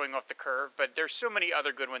that one's throwing off the curve, but there's so many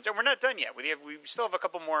other good ones, and we're not done yet. We still have a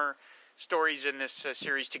couple more stories in this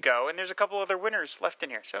series to go, and there's a couple other winners left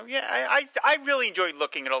in here. So yeah, I really enjoyed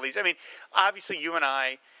looking at all these. I mean, obviously you and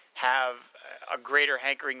I have a greater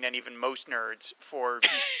hankering than even most nerds for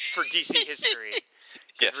DC history.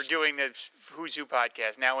 Yes. We're doing the Who's Who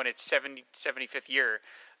podcast now in its 75th year.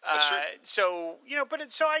 That's true. So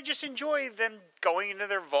I just enjoy them going into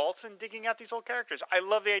their vaults and digging out these old characters. I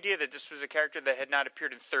love the idea that this was a character that had not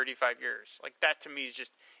appeared in 35 years. Like that to me is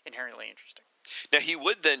just inherently interesting. Now he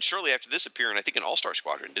would then shortly after this appear in I think an All-Star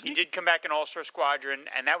Squadron, didn't he? He did come back in All-Star Squadron,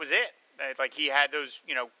 and that was it. Like he had those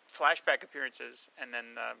flashback appearances, and then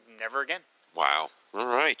never again. Wow. All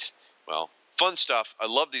right. Well, fun stuff. I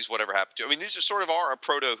love these Whatever Happened To. I mean, these are sort of a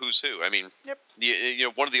proto Who's Who. I mean, yep.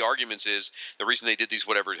 One of the arguments is the reason they did these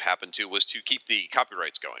Whatever Happened To was to keep the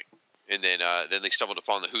copyrights going. And then they stumbled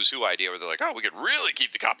upon the Who's Who idea where they're like, oh, we could really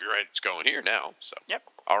keep the copyrights going here now. So, yep.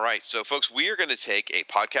 All right. So, folks, we are going to take a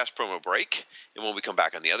podcast promo break. And when we come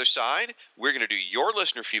back on the other side, we're going to do your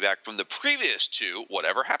listener feedback from the previous 2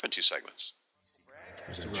 Whatever Happened To segments.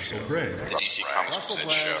 Mr. Russell Gray. The DC Comics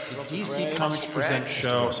Presents Show. The DC Comics Presents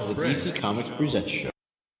Show. The DC Comics Presents Show.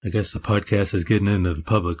 I guess the podcast is getting into the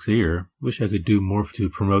public's ear. Wish I could do more to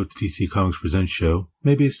promote the DC Comics Presents Show.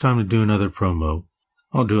 Maybe it's time to do another promo.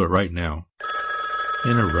 I'll do it right now.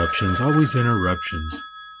 Interruptions. Always interruptions.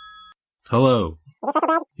 Hello.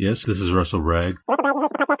 Yes, this is Russell Bragg.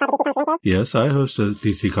 Yes, I host the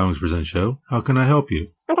DC Comics Presents Show. How can I help you?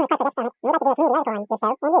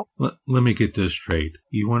 Let me get this straight.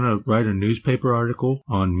 You want to write a newspaper article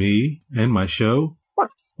on me and my show?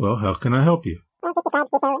 Well, how can I help you?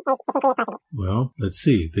 Well, let's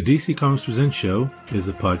see. The DC Comics Presents Show is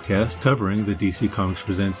a podcast covering the DC Comics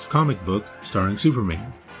Presents comic book starring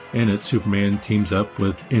Superman. In it, Superman teams up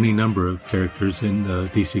with any number of characters in the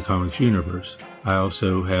DC Comics universe. I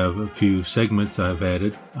also have a few segments I've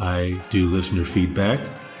added. I do listener feedback.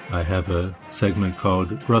 I have a segment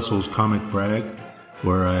called Russell's Comic Brag,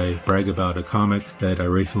 where I brag about a comic that I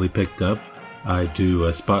recently picked up. I do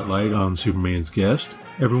a spotlight on Superman's guest.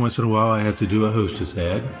 Every once in a while I have to do a hostess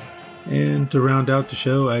ad. And to round out the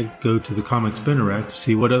show, I go to the Comic Spinner Rack to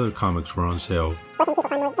see what other comics were on sale.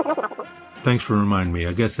 Thanks for reminding me.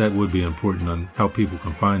 I guess that would be important on how people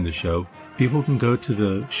can find the show. People can go to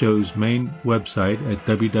the show's main website at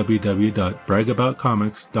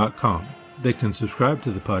www.bragaboutcomics.com. They can subscribe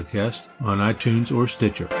to the podcast on iTunes or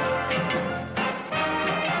Stitcher.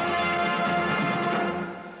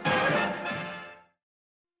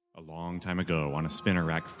 A long time ago, on a spinner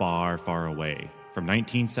rack far, far away. From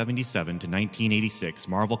 1977 to 1986,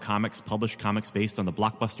 Marvel Comics published comics based on the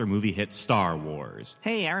blockbuster movie hit Star Wars.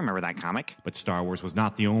 Hey, I remember that comic. But Star Wars was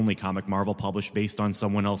not the only comic Marvel published based on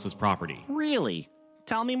someone else's property. Really?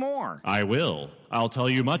 Tell me more. I will. I'll tell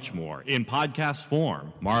you much more, in podcast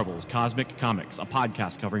form. Marvel's Cosmic Comics, a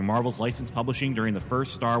podcast covering Marvel's licensed publishing during the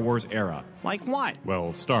first Star Wars era. Like what?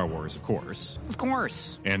 Well, Star Wars, of course. Of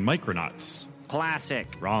course. And Micronauts. Classic.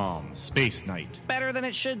 ROM, Space Knight. Better than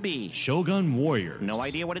it should be. Shogun Warriors. No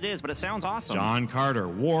idea what it is, but it sounds awesome. John Carter,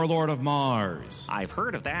 Warlord of Mars. I've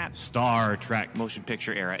heard of that. Star Trek. Motion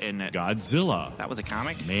picture era, isn't it? Godzilla. That was a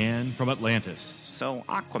comic? Man from Atlantis. So,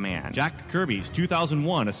 Aquaman. Jack Kirby's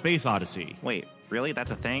 2001 A Space Odyssey. Wait, really?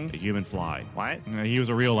 That's a thing? The Human Fly. What? He was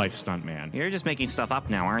a real-life stuntman. You're just making stuff up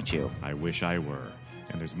now, aren't you? I wish I were.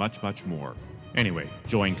 And there's much, much more. Anyway,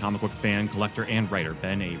 join comic book fan, collector, and writer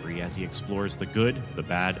Ben Avery as he explores the good, the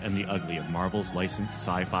bad, and the ugly of Marvel's licensed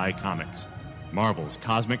sci-fi comics. Marvel's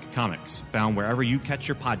Cosmic Comics, found wherever you catch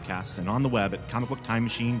your podcasts and on the web at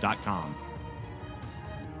comicbooktimemachine.com.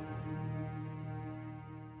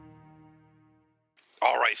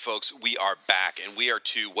 All right, folks, we are back, and we are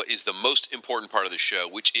to what is the most important part of the show,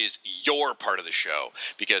 which is your part of the show.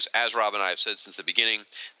 Because as Rob and I have said since the beginning,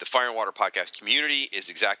 the Fire and Water podcast community is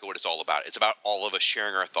exactly what it's all about. It's about all of us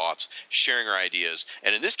sharing our thoughts, sharing our ideas,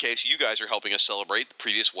 and in this case, you guys are helping us celebrate the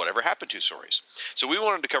previous Whatever Happened To stories. So we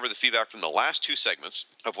wanted to cover the feedback from the last two segments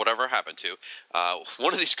of Whatever Happened To.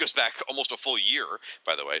 One of these goes back almost a full year,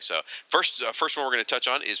 by the way. So first one we're going to touch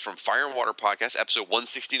on is from Fire and Water podcast, episode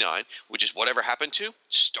 169, which is Whatever Happened To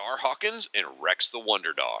Star Hawkins and Rex the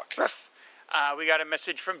Wonder Dog. We got a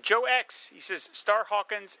message from Joe X. He says, Star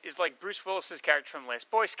Hawkins is like Bruce Willis's character from Last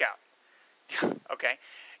Boy Scout. Okay.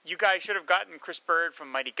 You guys should have gotten Chris Bird from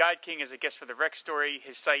Mighty God King as a guest for the Rex story.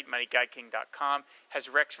 His site, mightygodking.com, has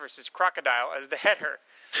Rex versus Crocodile as the header.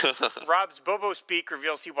 Rob's Bobo Speak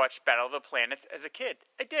reveals he watched Battle of the Planets as a kid.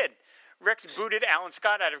 I did. Rex booted Alan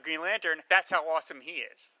Scott out of Green Lantern. That's how awesome he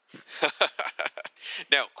is.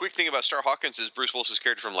 Now, quick thing about Star Hawkins is Bruce Willis's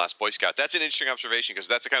character from Last Boy Scout. That's an interesting observation because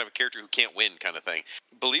that's the kind of a character who can't win kind of thing.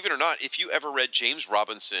 Believe it or not, if you ever read James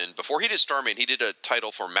Robinson, before he did Starman, he did a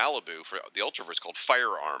title for Malibu for the Ultraverse called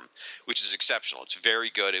Firearm, which is exceptional. It's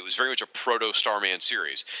very good. It was very much a proto-Starman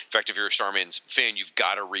series. In fact, if you're a Starman fan, you've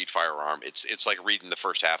got to read Firearm. It's like reading the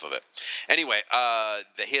first half of it. Anyway,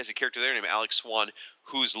 he has a character there named Alex Swan,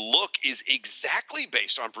 whose look is exactly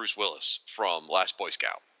based on Bruce Willis from Last Boy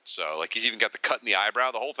Scout. So, like, he's even got the cut in the eyebrow,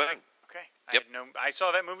 the whole thing. Okay. Yep. I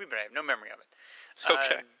saw that movie, but I have no memory of it.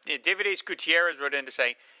 Okay. David Ace Gutierrez wrote in to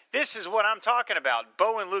say, this is what I'm talking about.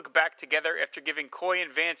 Bo and Luke back together after giving Coy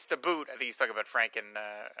and Vance the boot. I think he's talking about Frank and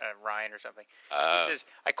Ryan or something. He says,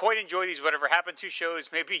 I quite enjoy these Whatever Happened To shows.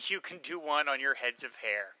 Maybe you can do one on your heads of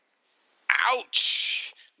hair.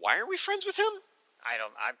 Ouch! Why are we friends with him?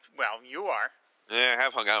 Well, you are. Yeah, I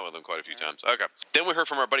have hung out with him quite a few times. Okay. Then we heard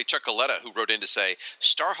from our buddy Chuck Coletta, who wrote in to say,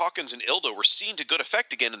 Star Hawkins and Ilda were seen to good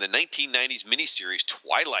effect again in the 1990s miniseries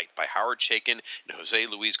Twilight by Howard Chaykin and Jose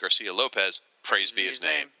Luis Garcia Lopez. Praise be his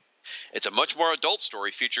name. It's a much more adult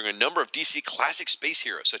story featuring a number of DC classic space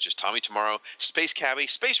heroes such as Tommy Tomorrow, Space Cabbie,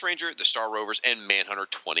 Space Ranger, the Star Rovers, and Manhunter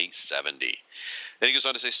 2070. Then he goes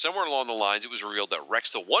on to say, somewhere along the lines, it was revealed that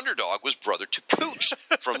Rex the Wonder Dog was brother to Pooch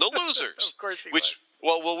from The Losers. Of course he was.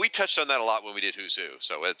 Well, we touched on that a lot when we did Who's Who,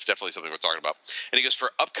 so it's definitely something we're talking about. And he goes, for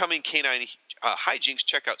upcoming Canine hijinks,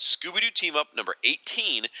 check out Scooby-Doo Team Up number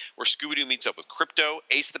 18, where Scooby-Doo meets up with Crypto,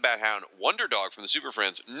 Ace the Bat Hound, Wonder Dog from the Super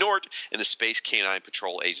Friends, Nort, and the Space Canine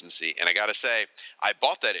Patrol Agency. And I got to say, I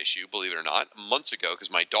bought that issue, believe it or not, months ago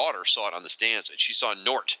because my daughter saw it on the stands, and she saw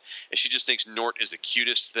Nort, and she just thinks Nort is the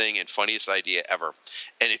cutest thing and funniest idea ever.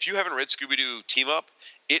 And if you haven't read Scooby-Doo Team Up,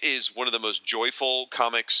 It is one of the most joyful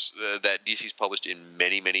comics that DC's published in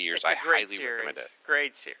many, many years. It's a great highly series. recommend it.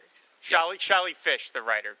 Great series. Yep. Shally Fish, the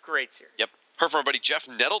writer. Great series. Yep. Heard from our buddy Jeff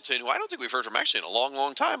Nettleton, who I don't think we've heard from actually in a long,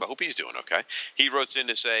 long time. I hope he's doing okay. He wrote in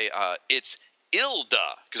to say it's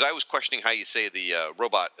Ilda, because I was questioning how you say the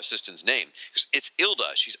robot assistant's name. It's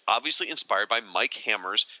Ilda. She's obviously inspired by Mike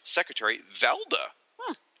Hammer's secretary,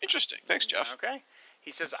 Velda. Interesting. Thanks, Jeff. Okay. He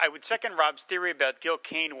says, I would second Rob's theory about Gil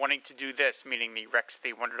Kane wanting to do this, meaning the Rex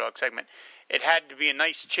the Wonder Dog segment. It had to be a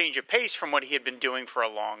nice change of pace from what he had been doing for a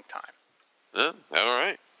long time. All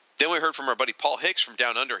right. Then we heard from our buddy Paul Hicks from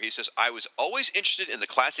Down Under. He says, I was always interested in the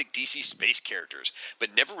classic DC space characters,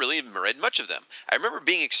 but never really read much of them. I remember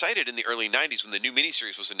being excited in the early 90s when the new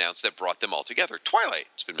miniseries was announced that brought them all together. Twilight,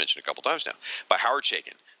 it's been mentioned a couple times now, by Howard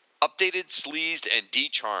Chaykin. Updated, sleazed, and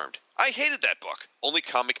de-charmed. I hated that book. Only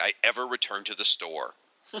comic I ever returned to the store.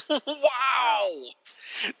 Wow!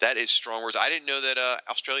 That is strong words. I didn't know that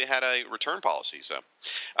Australia had a return policy. So,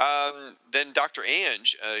 then Dr.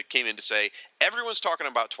 Ange came in to say, everyone's talking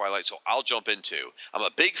about Twilight, so I'll jump in too. I'm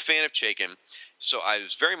a big fan of Chaykin, so I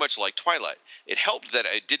was very much like Twilight. It helped that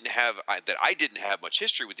I didn't have much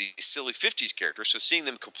history with these silly 50s characters, so seeing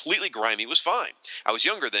them completely grimy was fine. I was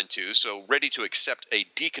younger then too, so ready to accept a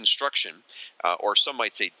deconstruction, or some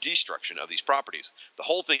might say destruction, of these properties. The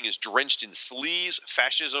whole thing is drenched in sleaze,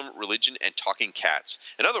 fascism, religion, and talking cats.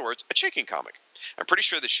 In other words, a Chaykin comic. I'm pretty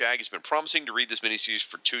sure that Shag has been promising to read this miniseries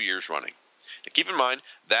for 2 years running. Now keep in mind,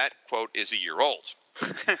 that quote is a year old.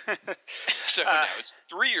 So now it's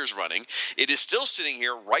 3 years running. It is still sitting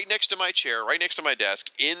here right next to my chair, right next to my desk,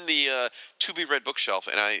 in the to-be-read bookshelf.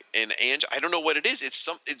 And Ange, I don't know what it is.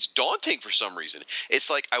 It's daunting for some reason. It's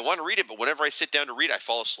like I want to read it, but whenever I sit down to read, I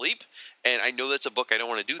fall asleep. And I know that's a book I don't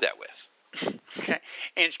want to do that with. Okay.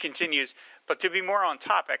 Ange continues, but to be more on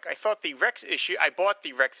topic, I bought the Rex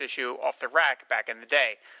issue off the rack back in the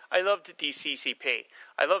day. I loved DCCP.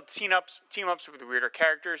 I loved team-ups with weirder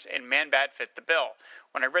characters, and Man-Bat fit the bill.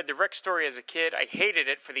 When I read the Rex story as a kid, I hated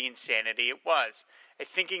it for the insanity it was. A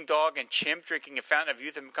thinking dog and chimp drinking a fountain of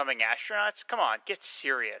youth and becoming astronauts? Come on, get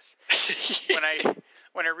serious.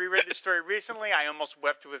 When I reread the story recently, I almost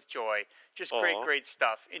wept with joy. Just great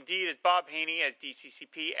stuff. Indeed, as Bob Haney as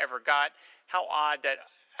DCCP ever got, how odd that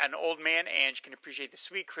an old man Ange can appreciate the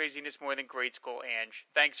sweet craziness more than grade school Ange.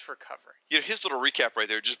 Thanks for covering. His little recap right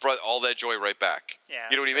there just brought all that joy right back. Yeah.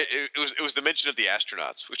 You know what he meant? It was the mention of the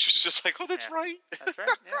astronauts, which was just like, oh, that's right. That's right,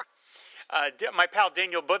 yeah. My pal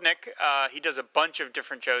Daniel Budnick, he does a bunch of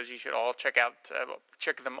different shows. You should all check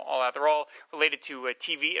them all out. They're all related to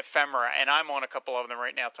TV ephemera, and I'm on a couple of them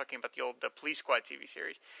right now, talking about the old Police Squad TV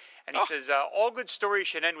series. And he says, all good stories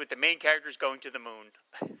should end with the main characters going to the moon.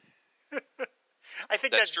 I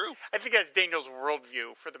think that's true. I think that's Daniel's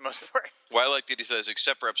worldview for the most part. Well, I like that he says,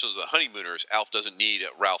 except for episodes of The Honeymooners, Alf doesn't need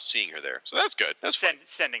Ralph seeing her there. So that's good. That's fun.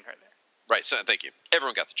 Sending her there. Right, so thank you.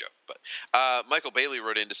 Everyone got the joke. But Michael Bailey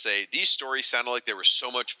wrote in to say, these stories sounded like they were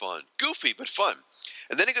so much fun. Goofy, but fun.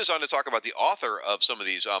 And then he goes on to talk about the author of some of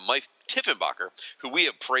these, Mike Tiffenbacher, who we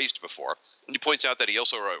have praised before. And he points out that he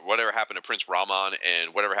also wrote Whatever Happened to Prince Rahman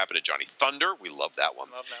and Whatever Happened to Johnny Thunder. We love that one.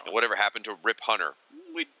 And Whatever Happened to Rip Hunter.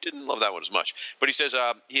 We didn't love that one as much. But he says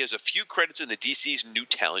he has a few credits in the DC's New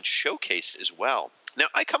Talent Showcase as well. Now,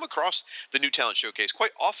 I come across the New Talent Showcase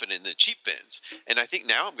quite often in the cheap bins, and I think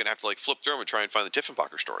now I'm going to have to flip through them and try and find the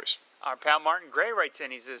Tiffenbacher stories. Our pal Martin Gray writes in,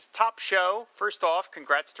 he says, top show. First off,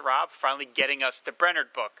 congrats to Rob for finally getting us the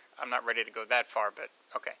Brennard book. I'm not ready to go that far, but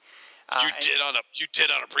okay. You did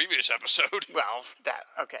on a previous episode. Well,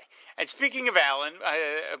 okay. And speaking of Alan,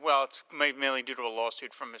 it's mainly due to a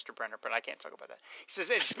lawsuit from Mr. Brenner, but I can't talk about that. He says,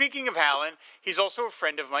 and speaking of Alan, he's also a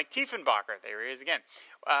friend of Mike Tiefenbacher. There he is again.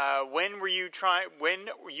 When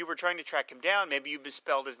you were trying to track him down, maybe you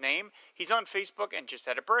misspelled his name. He's on Facebook and just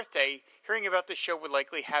had a birthday. Hearing about the show would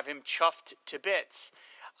likely have him chuffed to bits.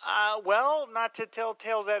 Well, not to tell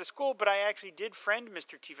tales out of school, but I actually did friend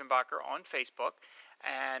Mr. Tiefenbacher on Facebook.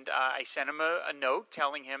 And I sent him a note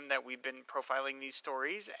telling him that we've been profiling these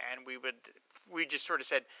stories, and we just sort of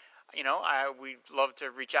said, we'd love to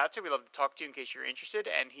reach out to you, we'd love to talk to you in case you're interested,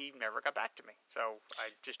 and he never got back to me. So I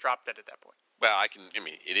just dropped it at that point. Well,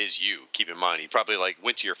 it is you. Keep in mind, he probably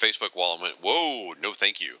went to your Facebook wall and went, whoa, no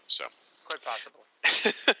thank you. So quite possibly.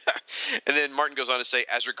 And then Martin goes on to say,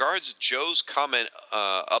 as regards Joe's comment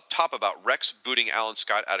up top about Rex booting Alan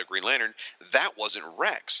Scott out of Green Lantern, that wasn't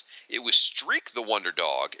Rex. It was Streak the Wonder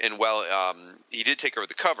Dog. And while he did take over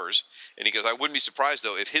the covers, and he goes, I wouldn't be surprised,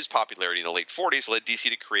 though, if his popularity in the late 40s led DC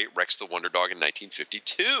to create Rex the Wonder Dog in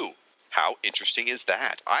 1952. How interesting is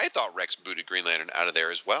that? I thought Rex booted Green Lantern out of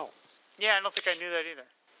there as well. Yeah, I don't think I knew that either.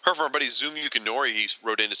 Her from our buddy Zoom Yukinori, he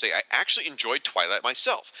wrote in to say, I actually enjoyed Twilight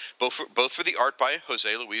myself, both for the art by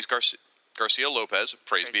Jose Luis Garcia Lopez,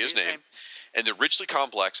 praise be his name, and the richly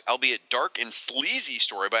complex, albeit dark and sleazy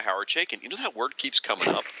story by Howard Chaykin. You know that word keeps coming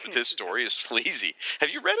up with this story is sleazy.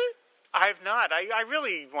 Have you read it? I have not. I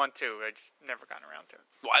really want to. I just never gotten around to it.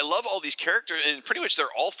 Well, I love all these characters, and pretty much they're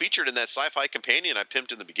all featured in that sci-fi companion I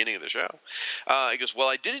pimped in the beginning of the show. He goes, well,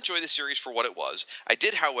 I did enjoy the series for what it was. I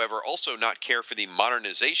did, however, also not care for the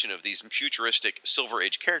modernization of these futuristic Silver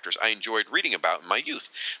Age characters I enjoyed reading about in my youth.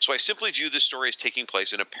 So I simply view this story as taking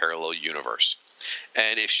place in a parallel universe.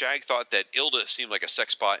 And if Shag thought that Ilda seemed like a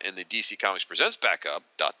sex bot in the DC Comics Presents backup, ...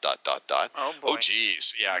 Oh, boy. Oh,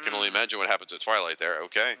 geez. Yeah, I can only imagine what happens at Twilight there.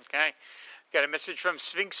 Okay. Got a message from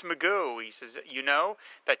Sphinx Magoo. He says,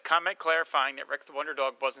 that comment clarifying that Rex the Wonder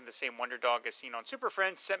Dog wasn't the same Wonder Dog as seen on Super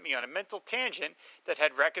Friends sent me on a mental tangent that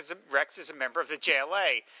had Rex as a member of the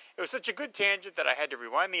JLA. It was such a good tangent that I had to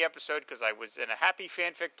rewind the episode because I was in a happy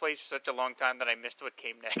fanfic place for such a long time that I missed what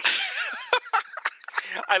came next.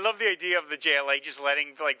 I love the idea of the JLA just letting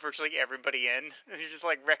virtually everybody in. You're just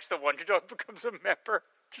like Rex the Wonder Dog becomes a member.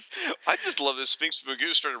 I just love this. Sphinx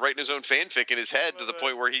Magoo started writing his own fanfic in his head to the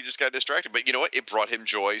point where he just got distracted. But you know what? It brought him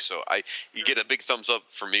joy, so you get a big thumbs up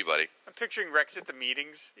from me, buddy. I'm picturing Rex at the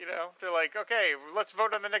meetings, They're like, okay, let's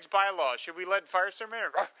vote on the next bylaw. Should we let Firestorm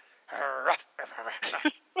in?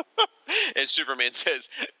 And Superman says,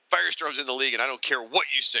 Firestorm's in the league, and I don't care what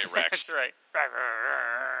you say, Rex. That's right.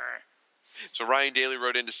 So Ryan Daly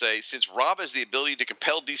wrote in to say, since Rob has the ability to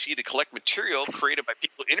compel DC to collect material created by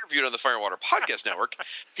people interviewed on the Fire and Water Podcast Network,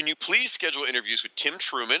 can you please schedule interviews with Tim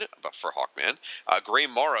Truman for Hawkman, Gray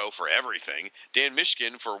Morrow for everything, Dan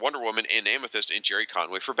Mishkin for Wonder Woman and Amethyst, and Jerry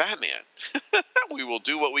Conway for Batman? We will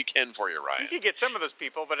do what we can for you, Ryan. You can get some of those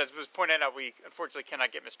people, but as was pointed out, we unfortunately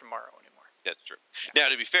cannot get Mr. Morrow anymore. That's true. Yeah. Now,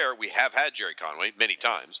 to be fair, we have had Jerry Conway many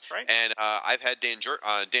times, right? And I've had Dan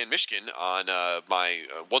Mishkin on my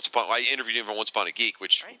I interviewed him on Once Upon a Geek,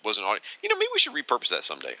 which wasn't on. Maybe we should repurpose that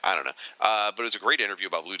someday. I don't know. But it was a great interview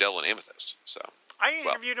about Blue Devil and Amethyst. So I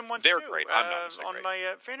interviewed him once they're too. Great. I'm not on great. my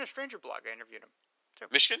Fan of Stranger blog. I interviewed him too.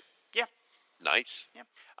 Mishkin? Yeah. Nice. Yeah.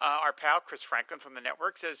 Our pal Chris Franklin from the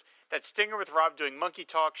network says that stinger with Rob doing monkey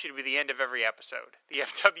talk should be the end of every episode. The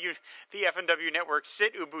FNW network,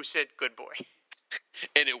 sit Ubu sit, good boy.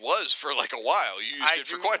 And it was for like a while. You used it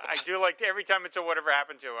for quite a while. I do like to, every time it's a whatever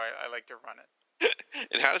happened to, I like to run it.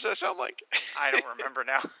 And how does that sound like? I don't remember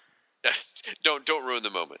now. Don't ruin the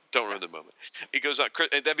moment. Don't ruin the moment. He goes on.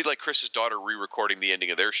 That'd be like Chris's daughter re-recording the ending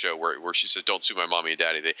of their show, where she says, "Don't sue my mommy and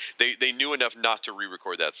daddy." They knew enough not to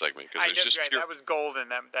re-record that segment because it's just pure, that was gold in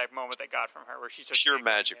that moment they got from her, where she said pure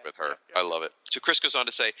magic with her. Yeah. I love it. So Chris goes on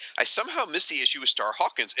to say, "I somehow missed the issue with Star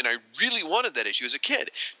Hawkins, and I really wanted that issue as a kid,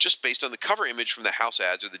 just based on the cover image from the House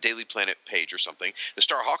ads or the Daily Planet page or something. The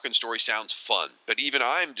Star Hawkins story sounds fun, but even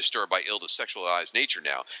I'm disturbed by Ilda's sexualized nature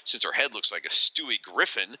now, since her head looks like a Stewie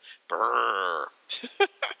Griffin. Brrr."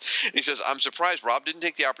 He says, I'm surprised Rob didn't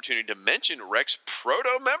take the opportunity to mention Rex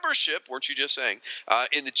proto-membership, weren't you just saying,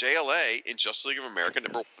 in the JLA in Justice League of America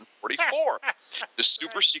number 144. The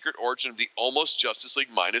super secret origin of the Almost Justice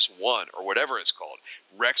League -1, or whatever it's called.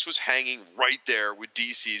 Rex was hanging right there with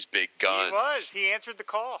DC's big guns. He was. He answered the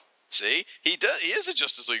call. See? He does. He is a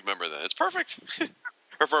Justice League member then. It's perfect.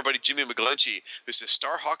 Or for our buddy Jimmy McGlinchey, who says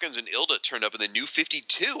Star Hawkins and Ilda turned up in the New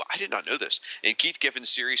 52. I did not know this. In Keith Giffen's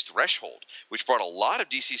series Threshold, which brought a lot of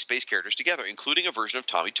DC space characters together, including a version of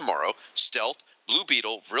Tommy Tomorrow, Stealth, Blue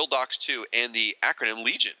Beetle, Vril Dox 2, and the acronym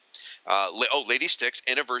Legion. Lady Styx,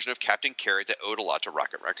 and a version of Captain Carrot that owed a lot to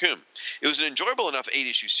Rocket Raccoon. It was an enjoyable enough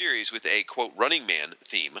 8-issue series with a, quote, Running Man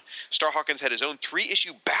theme. Star Hawkins had his own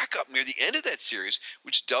 3-issue backup near the end of that series,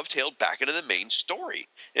 which dovetailed back into the main story.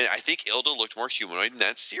 And I think Ilda looked more humanoid in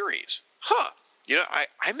that series. Huh.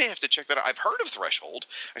 I may have to check that out. I've heard of Threshold.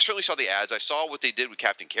 I certainly saw the ads. I saw what they did with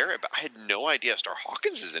Captain Carrot, but I had no idea Star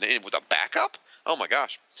Hawkins is in it with a backup. Oh, my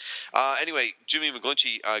gosh. Anyway, Jimmy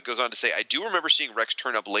McGlinchey goes on to say, I do remember seeing Rex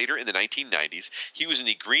turn up later in the 1990s. He was in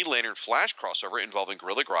the Green Lantern Flash crossover involving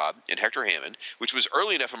Gorilla Grodd and Hector Hammond, which was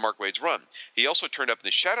early enough in Mark Waid's run. He also turned up in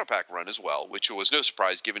the Shadowpack run as well, which was no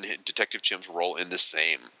surprise given Detective Chim's role in the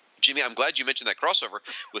same. Jimmy, I'm glad you mentioned that crossover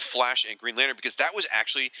with Flash and Green Lantern, because that was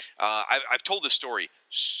actually I've told this story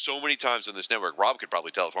so many times on this network. Rob could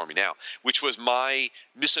probably tell it for me now, which was my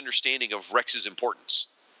misunderstanding of Rex's importance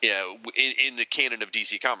in the canon of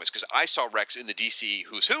DC Comics, because I saw Rex in the DC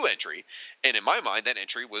Who's Who entry, and in my mind that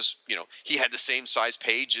entry was, he had the same size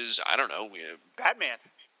page as, I don't know, Batman.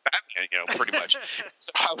 Batman, pretty much.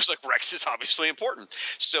 So I was like, Rex is obviously important.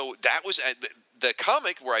 So that was the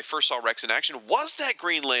comic where I first saw Rex in action was that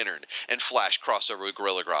Green Lantern and Flash crossover with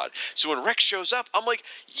Gorilla Grodd. So when Rex shows up, I'm like,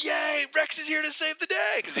 yay, Rex is here to save the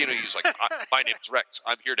day. Because, he's like, my name's Rex.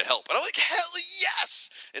 I'm here to help. And I'm like, hell yes.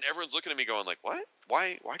 And everyone's looking at me going like, what?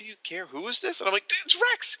 Why do you care? Who is this? And I'm like, it's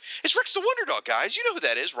Rex. It's Rex the Wonder Dog, guys. You know who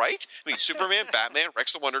that is, right? I mean, Superman, Batman,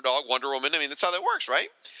 Rex the Wonder Dog, Wonder Woman. I mean, that's how that works, right?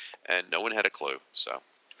 And no one had a clue. So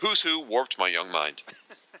who's who warped my young mind.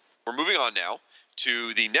 We're moving on now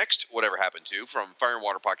to the next Whatever Happened To from Fire and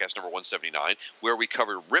Water Podcast number 179, where we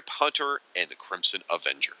covered Rip Hunter and the Crimson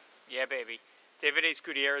Avenger. Yeah, baby. David A.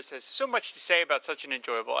 Gutierrez has so much to say about such an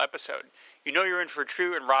enjoyable episode. You know you're in for a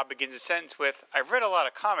treat, and Rob begins a sentence with, I've read a lot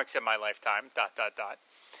of comics in my lifetime, ...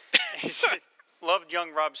 He says, loved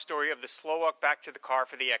young Rob's story of the slow walk back to the car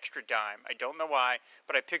for the extra dime. I don't know why,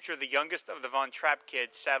 but I picture the youngest of the Von Trapp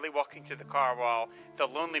kids sadly walking to the car while The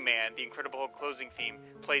Lonely Man, the Incredible Hulk closing theme,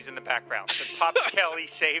 plays in the background. But Pops Kelly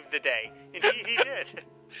saved the day. Indeed he did.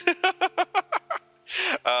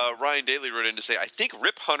 Ryan Daly wrote in to say, I think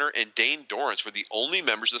Rip Hunter and Dane Dorrance were the only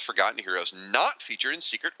members of the Forgotten Heroes not featured in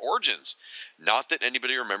Secret Origins. Not that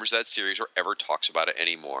anybody remembers that series or ever talks about it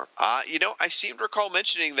anymore. I seem to recall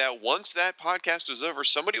mentioning that once that podcast was over,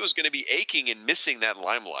 somebody was going to be aching and missing that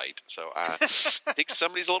limelight. So I think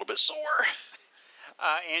somebody's a little bit sore.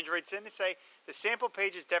 Andrew writes in to say, the sample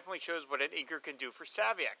pages definitely shows what an inker can do for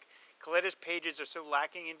Saviak. Coletta's pages are so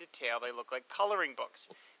lacking in detail, they look like coloring books.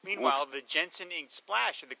 Meanwhile, the Jensen inked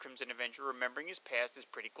splash of the Crimson Avenger remembering his past is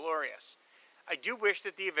pretty glorious. I do wish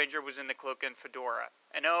that the Avenger was in the cloak and fedora.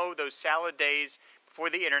 And those salad days before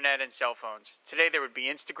the internet and cell phones. Today there would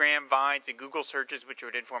be Instagram, Vines, and Google searches which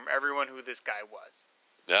would inform everyone who this guy was.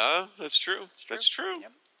 Yeah, that's true. That's true.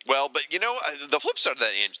 Yep. Well, but the flip side of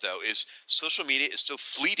that, Ange, though, is social media is so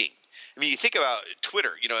fleeting. I mean, you think about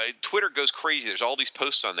Twitter. Twitter goes crazy. There's all these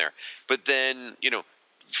posts on there. But then,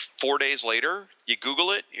 4 days later, you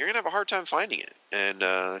Google it, you're going to have a hard time finding it. And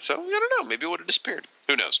so, I don't know. Maybe it would have disappeared.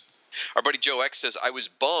 Who knows? Our buddy Joe X says, I was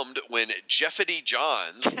bummed when Jeffedy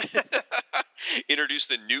Johns introduced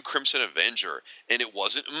the new Crimson Avenger, and it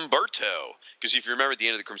wasn't Umberto. Because if you remember at the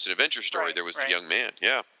end of the Crimson Avenger story, there was the young man.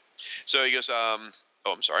 Yeah. So he goes, oh,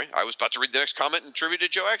 I'm sorry. I was about to read the next comment and tribute to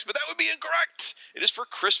Joe X, but that would be incorrect. It is for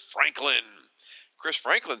Chris Franklin. Chris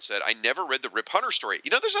Franklin said, I never read the Rip Hunter story.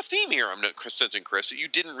 There's a theme here. I'm sensing, Chris, that you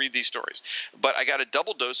didn't read these stories. But I got a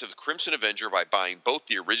double dose of Crimson Avenger by buying both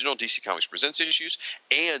the original DC Comics Presents issues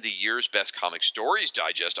and the year's Best Comic Stories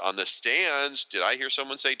Digest on the stands. Did I hear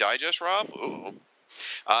someone say digest, Rob? Ooh.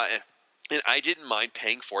 And I didn't mind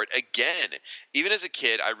paying for it again. Even as a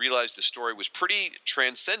kid, I realized the story was pretty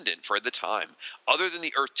transcendent for the time. Other than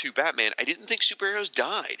the Earth 2 Batman, I didn't think superheroes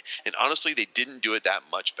died. And honestly, they didn't do it that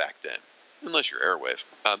much back then. Unless you're Airwave.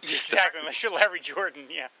 Exactly, unless you're Larry Jordan,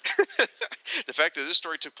 yeah. The fact that this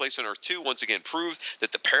story took place on Earth 2 once again proved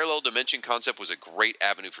that the parallel dimension concept was a great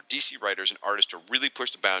avenue for DC writers and artists to really push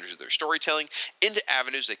the boundaries of their storytelling into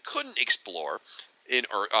avenues they couldn't explore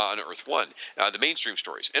on Earth 1, the mainstream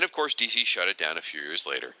stories. And, of course, DC shut it down a few years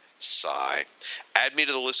later. Sigh. Add me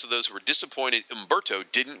to the list of those who were disappointed Umberto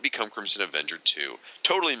didn't become Crimson Avenger 2.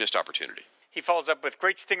 Totally missed opportunity. He follows up with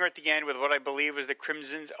great stinger at the end with what I believe was the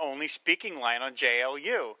Crimson's only speaking line on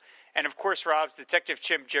JLU. And, of course, Rob's Detective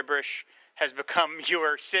Chimp gibberish has become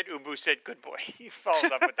your Sit Ubu Sit good boy. He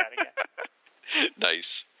follows up with that again.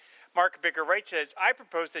 Nice. Mark Bicker Wright says, I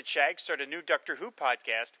propose that Shag start a new Doctor Who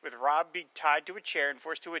podcast with Rob being tied to a chair and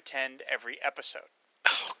forced to attend every episode.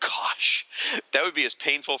 Oh, gosh. That would be as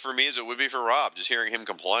painful for me as it would be for Rob, just hearing him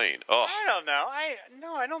complain. Oh. I don't know.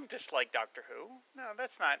 I don't dislike Doctor Who. No,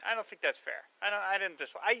 that's not. I don't think that's fair. I didn't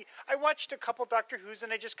dislike. I watched a couple Doctor Who's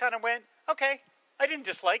and I just kind of went, okay. I didn't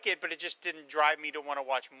dislike it, but it just didn't drive me to want to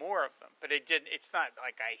watch more of them. But it didn't. It's not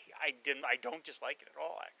like I don't dislike it at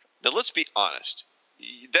all, actually. Now, let's be honest.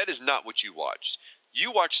 That is not what you watched.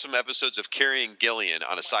 You watched some episodes of Carrie and Gillian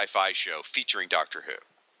on a sci-fi show featuring Doctor Who.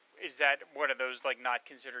 Is that one of those, not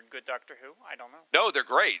considered good Doctor Who? I don't know. No, they're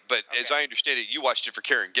great, but as I understand it, you watched it for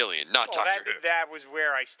Karen Gillian, not Doctor Who. That was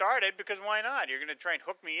where I started, because why not? You're going to try and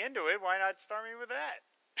hook me into it. Why not start me with that?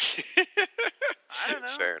 I don't know.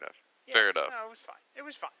 Fair enough. Yeah, Fair enough. No, it was fine. It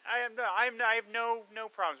was fine. I have no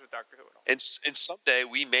problems with Doctor Who at all. And someday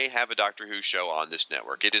we may have a Doctor Who show on this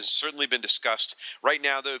network. It has certainly been discussed. Right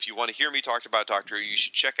now, though, if you want to hear me talk about Doctor Who, you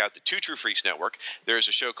should check out the Two True Freaks Network. There is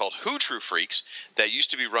a show called Who True Freaks that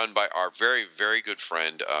used to be run by our very, very good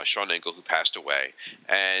friend, Sean Engel, who passed away.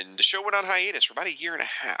 And the show went on hiatus for about a year and a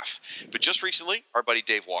half. But just recently, our buddy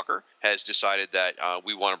Dave Walker has decided that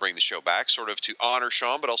we want to bring the show back, sort of to honor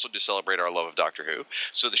Sean, but also to celebrate our love of Doctor Who.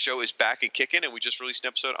 So the show is back and kicking, and we just released an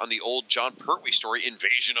episode on the old John Pertwee story,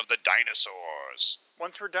 Invasion of the Dinosaurs.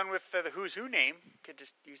 Once we're done with the Who's Who name, we could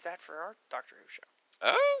just use that for our Doctor Who show.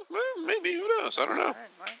 Oh, well, maybe. Who knows? I don't know. All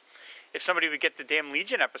right. If somebody would get the damn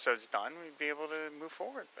Legion episodes done, we'd be able to move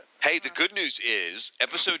forward. But hey, the good news is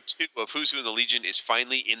episode 2 of Who's Who in the Legion is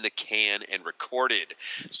finally in the can and recorded.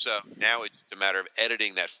 So now it's just a matter of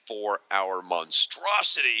editing that 4-hour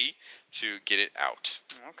monstrosity to get it out.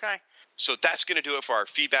 Okay. So that's going to do it for our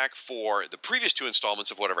feedback for the previous 2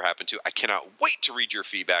 installments of Whatever Happened To. I cannot wait to read your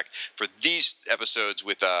feedback for these episodes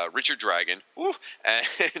with Richard Dragon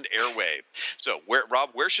and Airwave. So, Rob,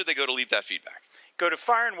 where should they go to leave that feedback? Go to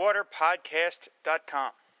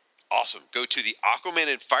fireandwaterpodcast.com. Awesome. Go to the Aquaman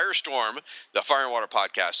and Firestorm, the Fire and Water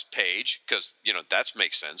Podcast page, because, that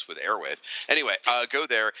makes sense with Airwave. Anyway, go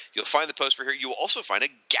there. You'll find the post for here. You will also find a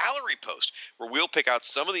gallery post where we'll pick out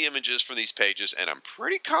some of the images from these pages, and I'm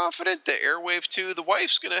pretty confident that Airwave 2, the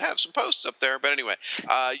wife's going to have some posts up there. But anyway,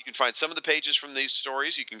 you can find some of the pages from these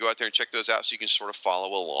stories. You can go out there and check those out so you can sort of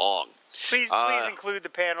follow along. Please include the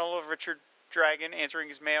panel of Richard Dragon answering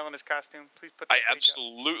his mail in his costume. Please put that. I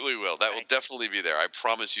absolutely will. That will definitely be there. I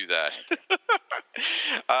promise you that.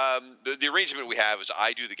 The arrangement we have is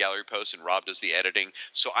I do the gallery posts and Rob does the editing.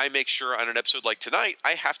 So I make sure on an episode like tonight,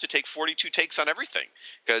 I have to take 42 takes on everything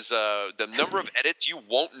because the number of edits you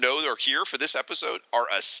won't know or hear for this episode are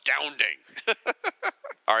astounding.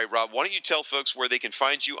 All right, Rob, why don't you tell folks where they can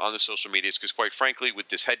find you on the social medias? Because quite frankly, with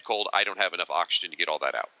this head cold, I don't have enough oxygen to get all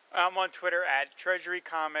that out. I'm on Twitter at Treasury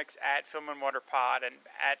Comics, at Film and Water Pod, and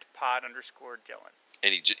at pod_Dylan.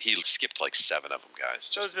 And he skipped like 7 of them, guys.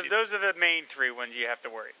 Those are the main 3 ones you have to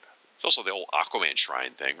worry about. It's also the whole Aquaman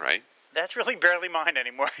shrine thing, right? That's really barely mine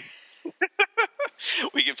anymore.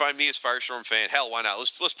 You can find me as Firestorm Fan. Hell, why not?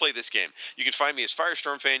 Let's play this game. You can find me as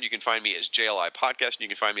Firestorm Fan. You can find me as JLI Podcast. And you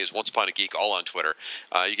can find me as Once Upon a Geek, all on Twitter.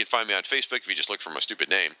 You can find me on Facebook if you just look for my stupid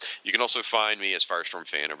name. You can also find me as Firestorm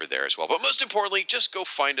Fan over there as well. But most importantly, just go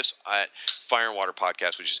find us at Fire and Water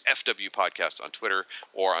Podcast, which is FW Podcast on Twitter,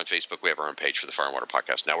 or on Facebook. We have our own page for the Fire and Water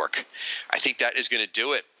Podcast Network. I think that is going to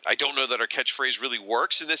do it. I don't know that our catchphrase really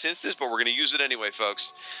works in this instance, but we're going to use it anyway,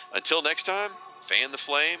 folks. Until next time, fan the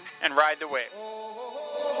flame. And ride the wave.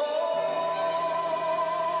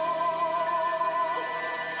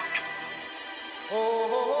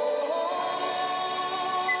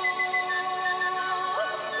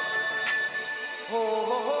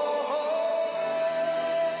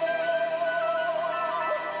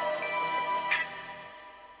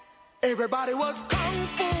 Everybody was kung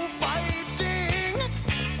fu fighting.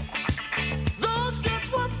 Those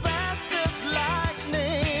kids were fast as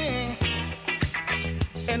lightning.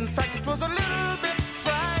 In fact, it was a little bit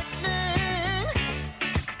frightening.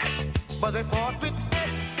 But they fought with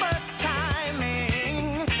expert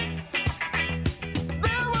timing.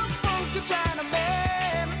 There were funky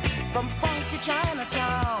Chinamen from funky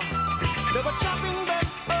Chinatown. They were chopping them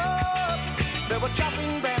up. They were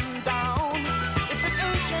chopping them down. It's an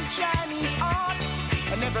ancient Chinese art,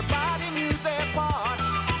 and everybody knew their part.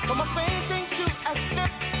 From a fainting to a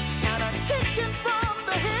slip, and a kicking from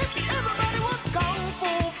the hip. Everybody was kung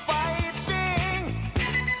fu fighting.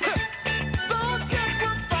 Those kids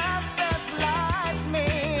were fast as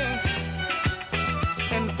lightning.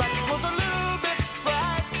 In fact, it was a little bit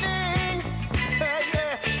frightening.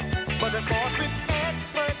 Yeah. But they fought with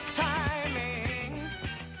expert timing.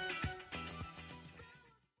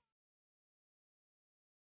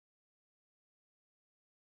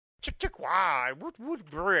 Chick, why? Wood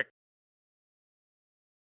brick.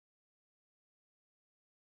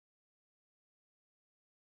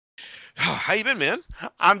 How you been, man?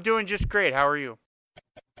 I'm doing just great. How are you?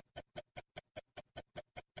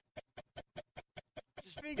 I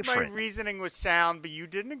think my reasoning was sound, but you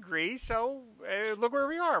didn't agree, so look where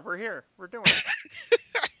we are. We're here. We're doing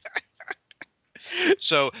it.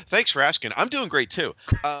 So, thanks for asking. I'm doing great, too.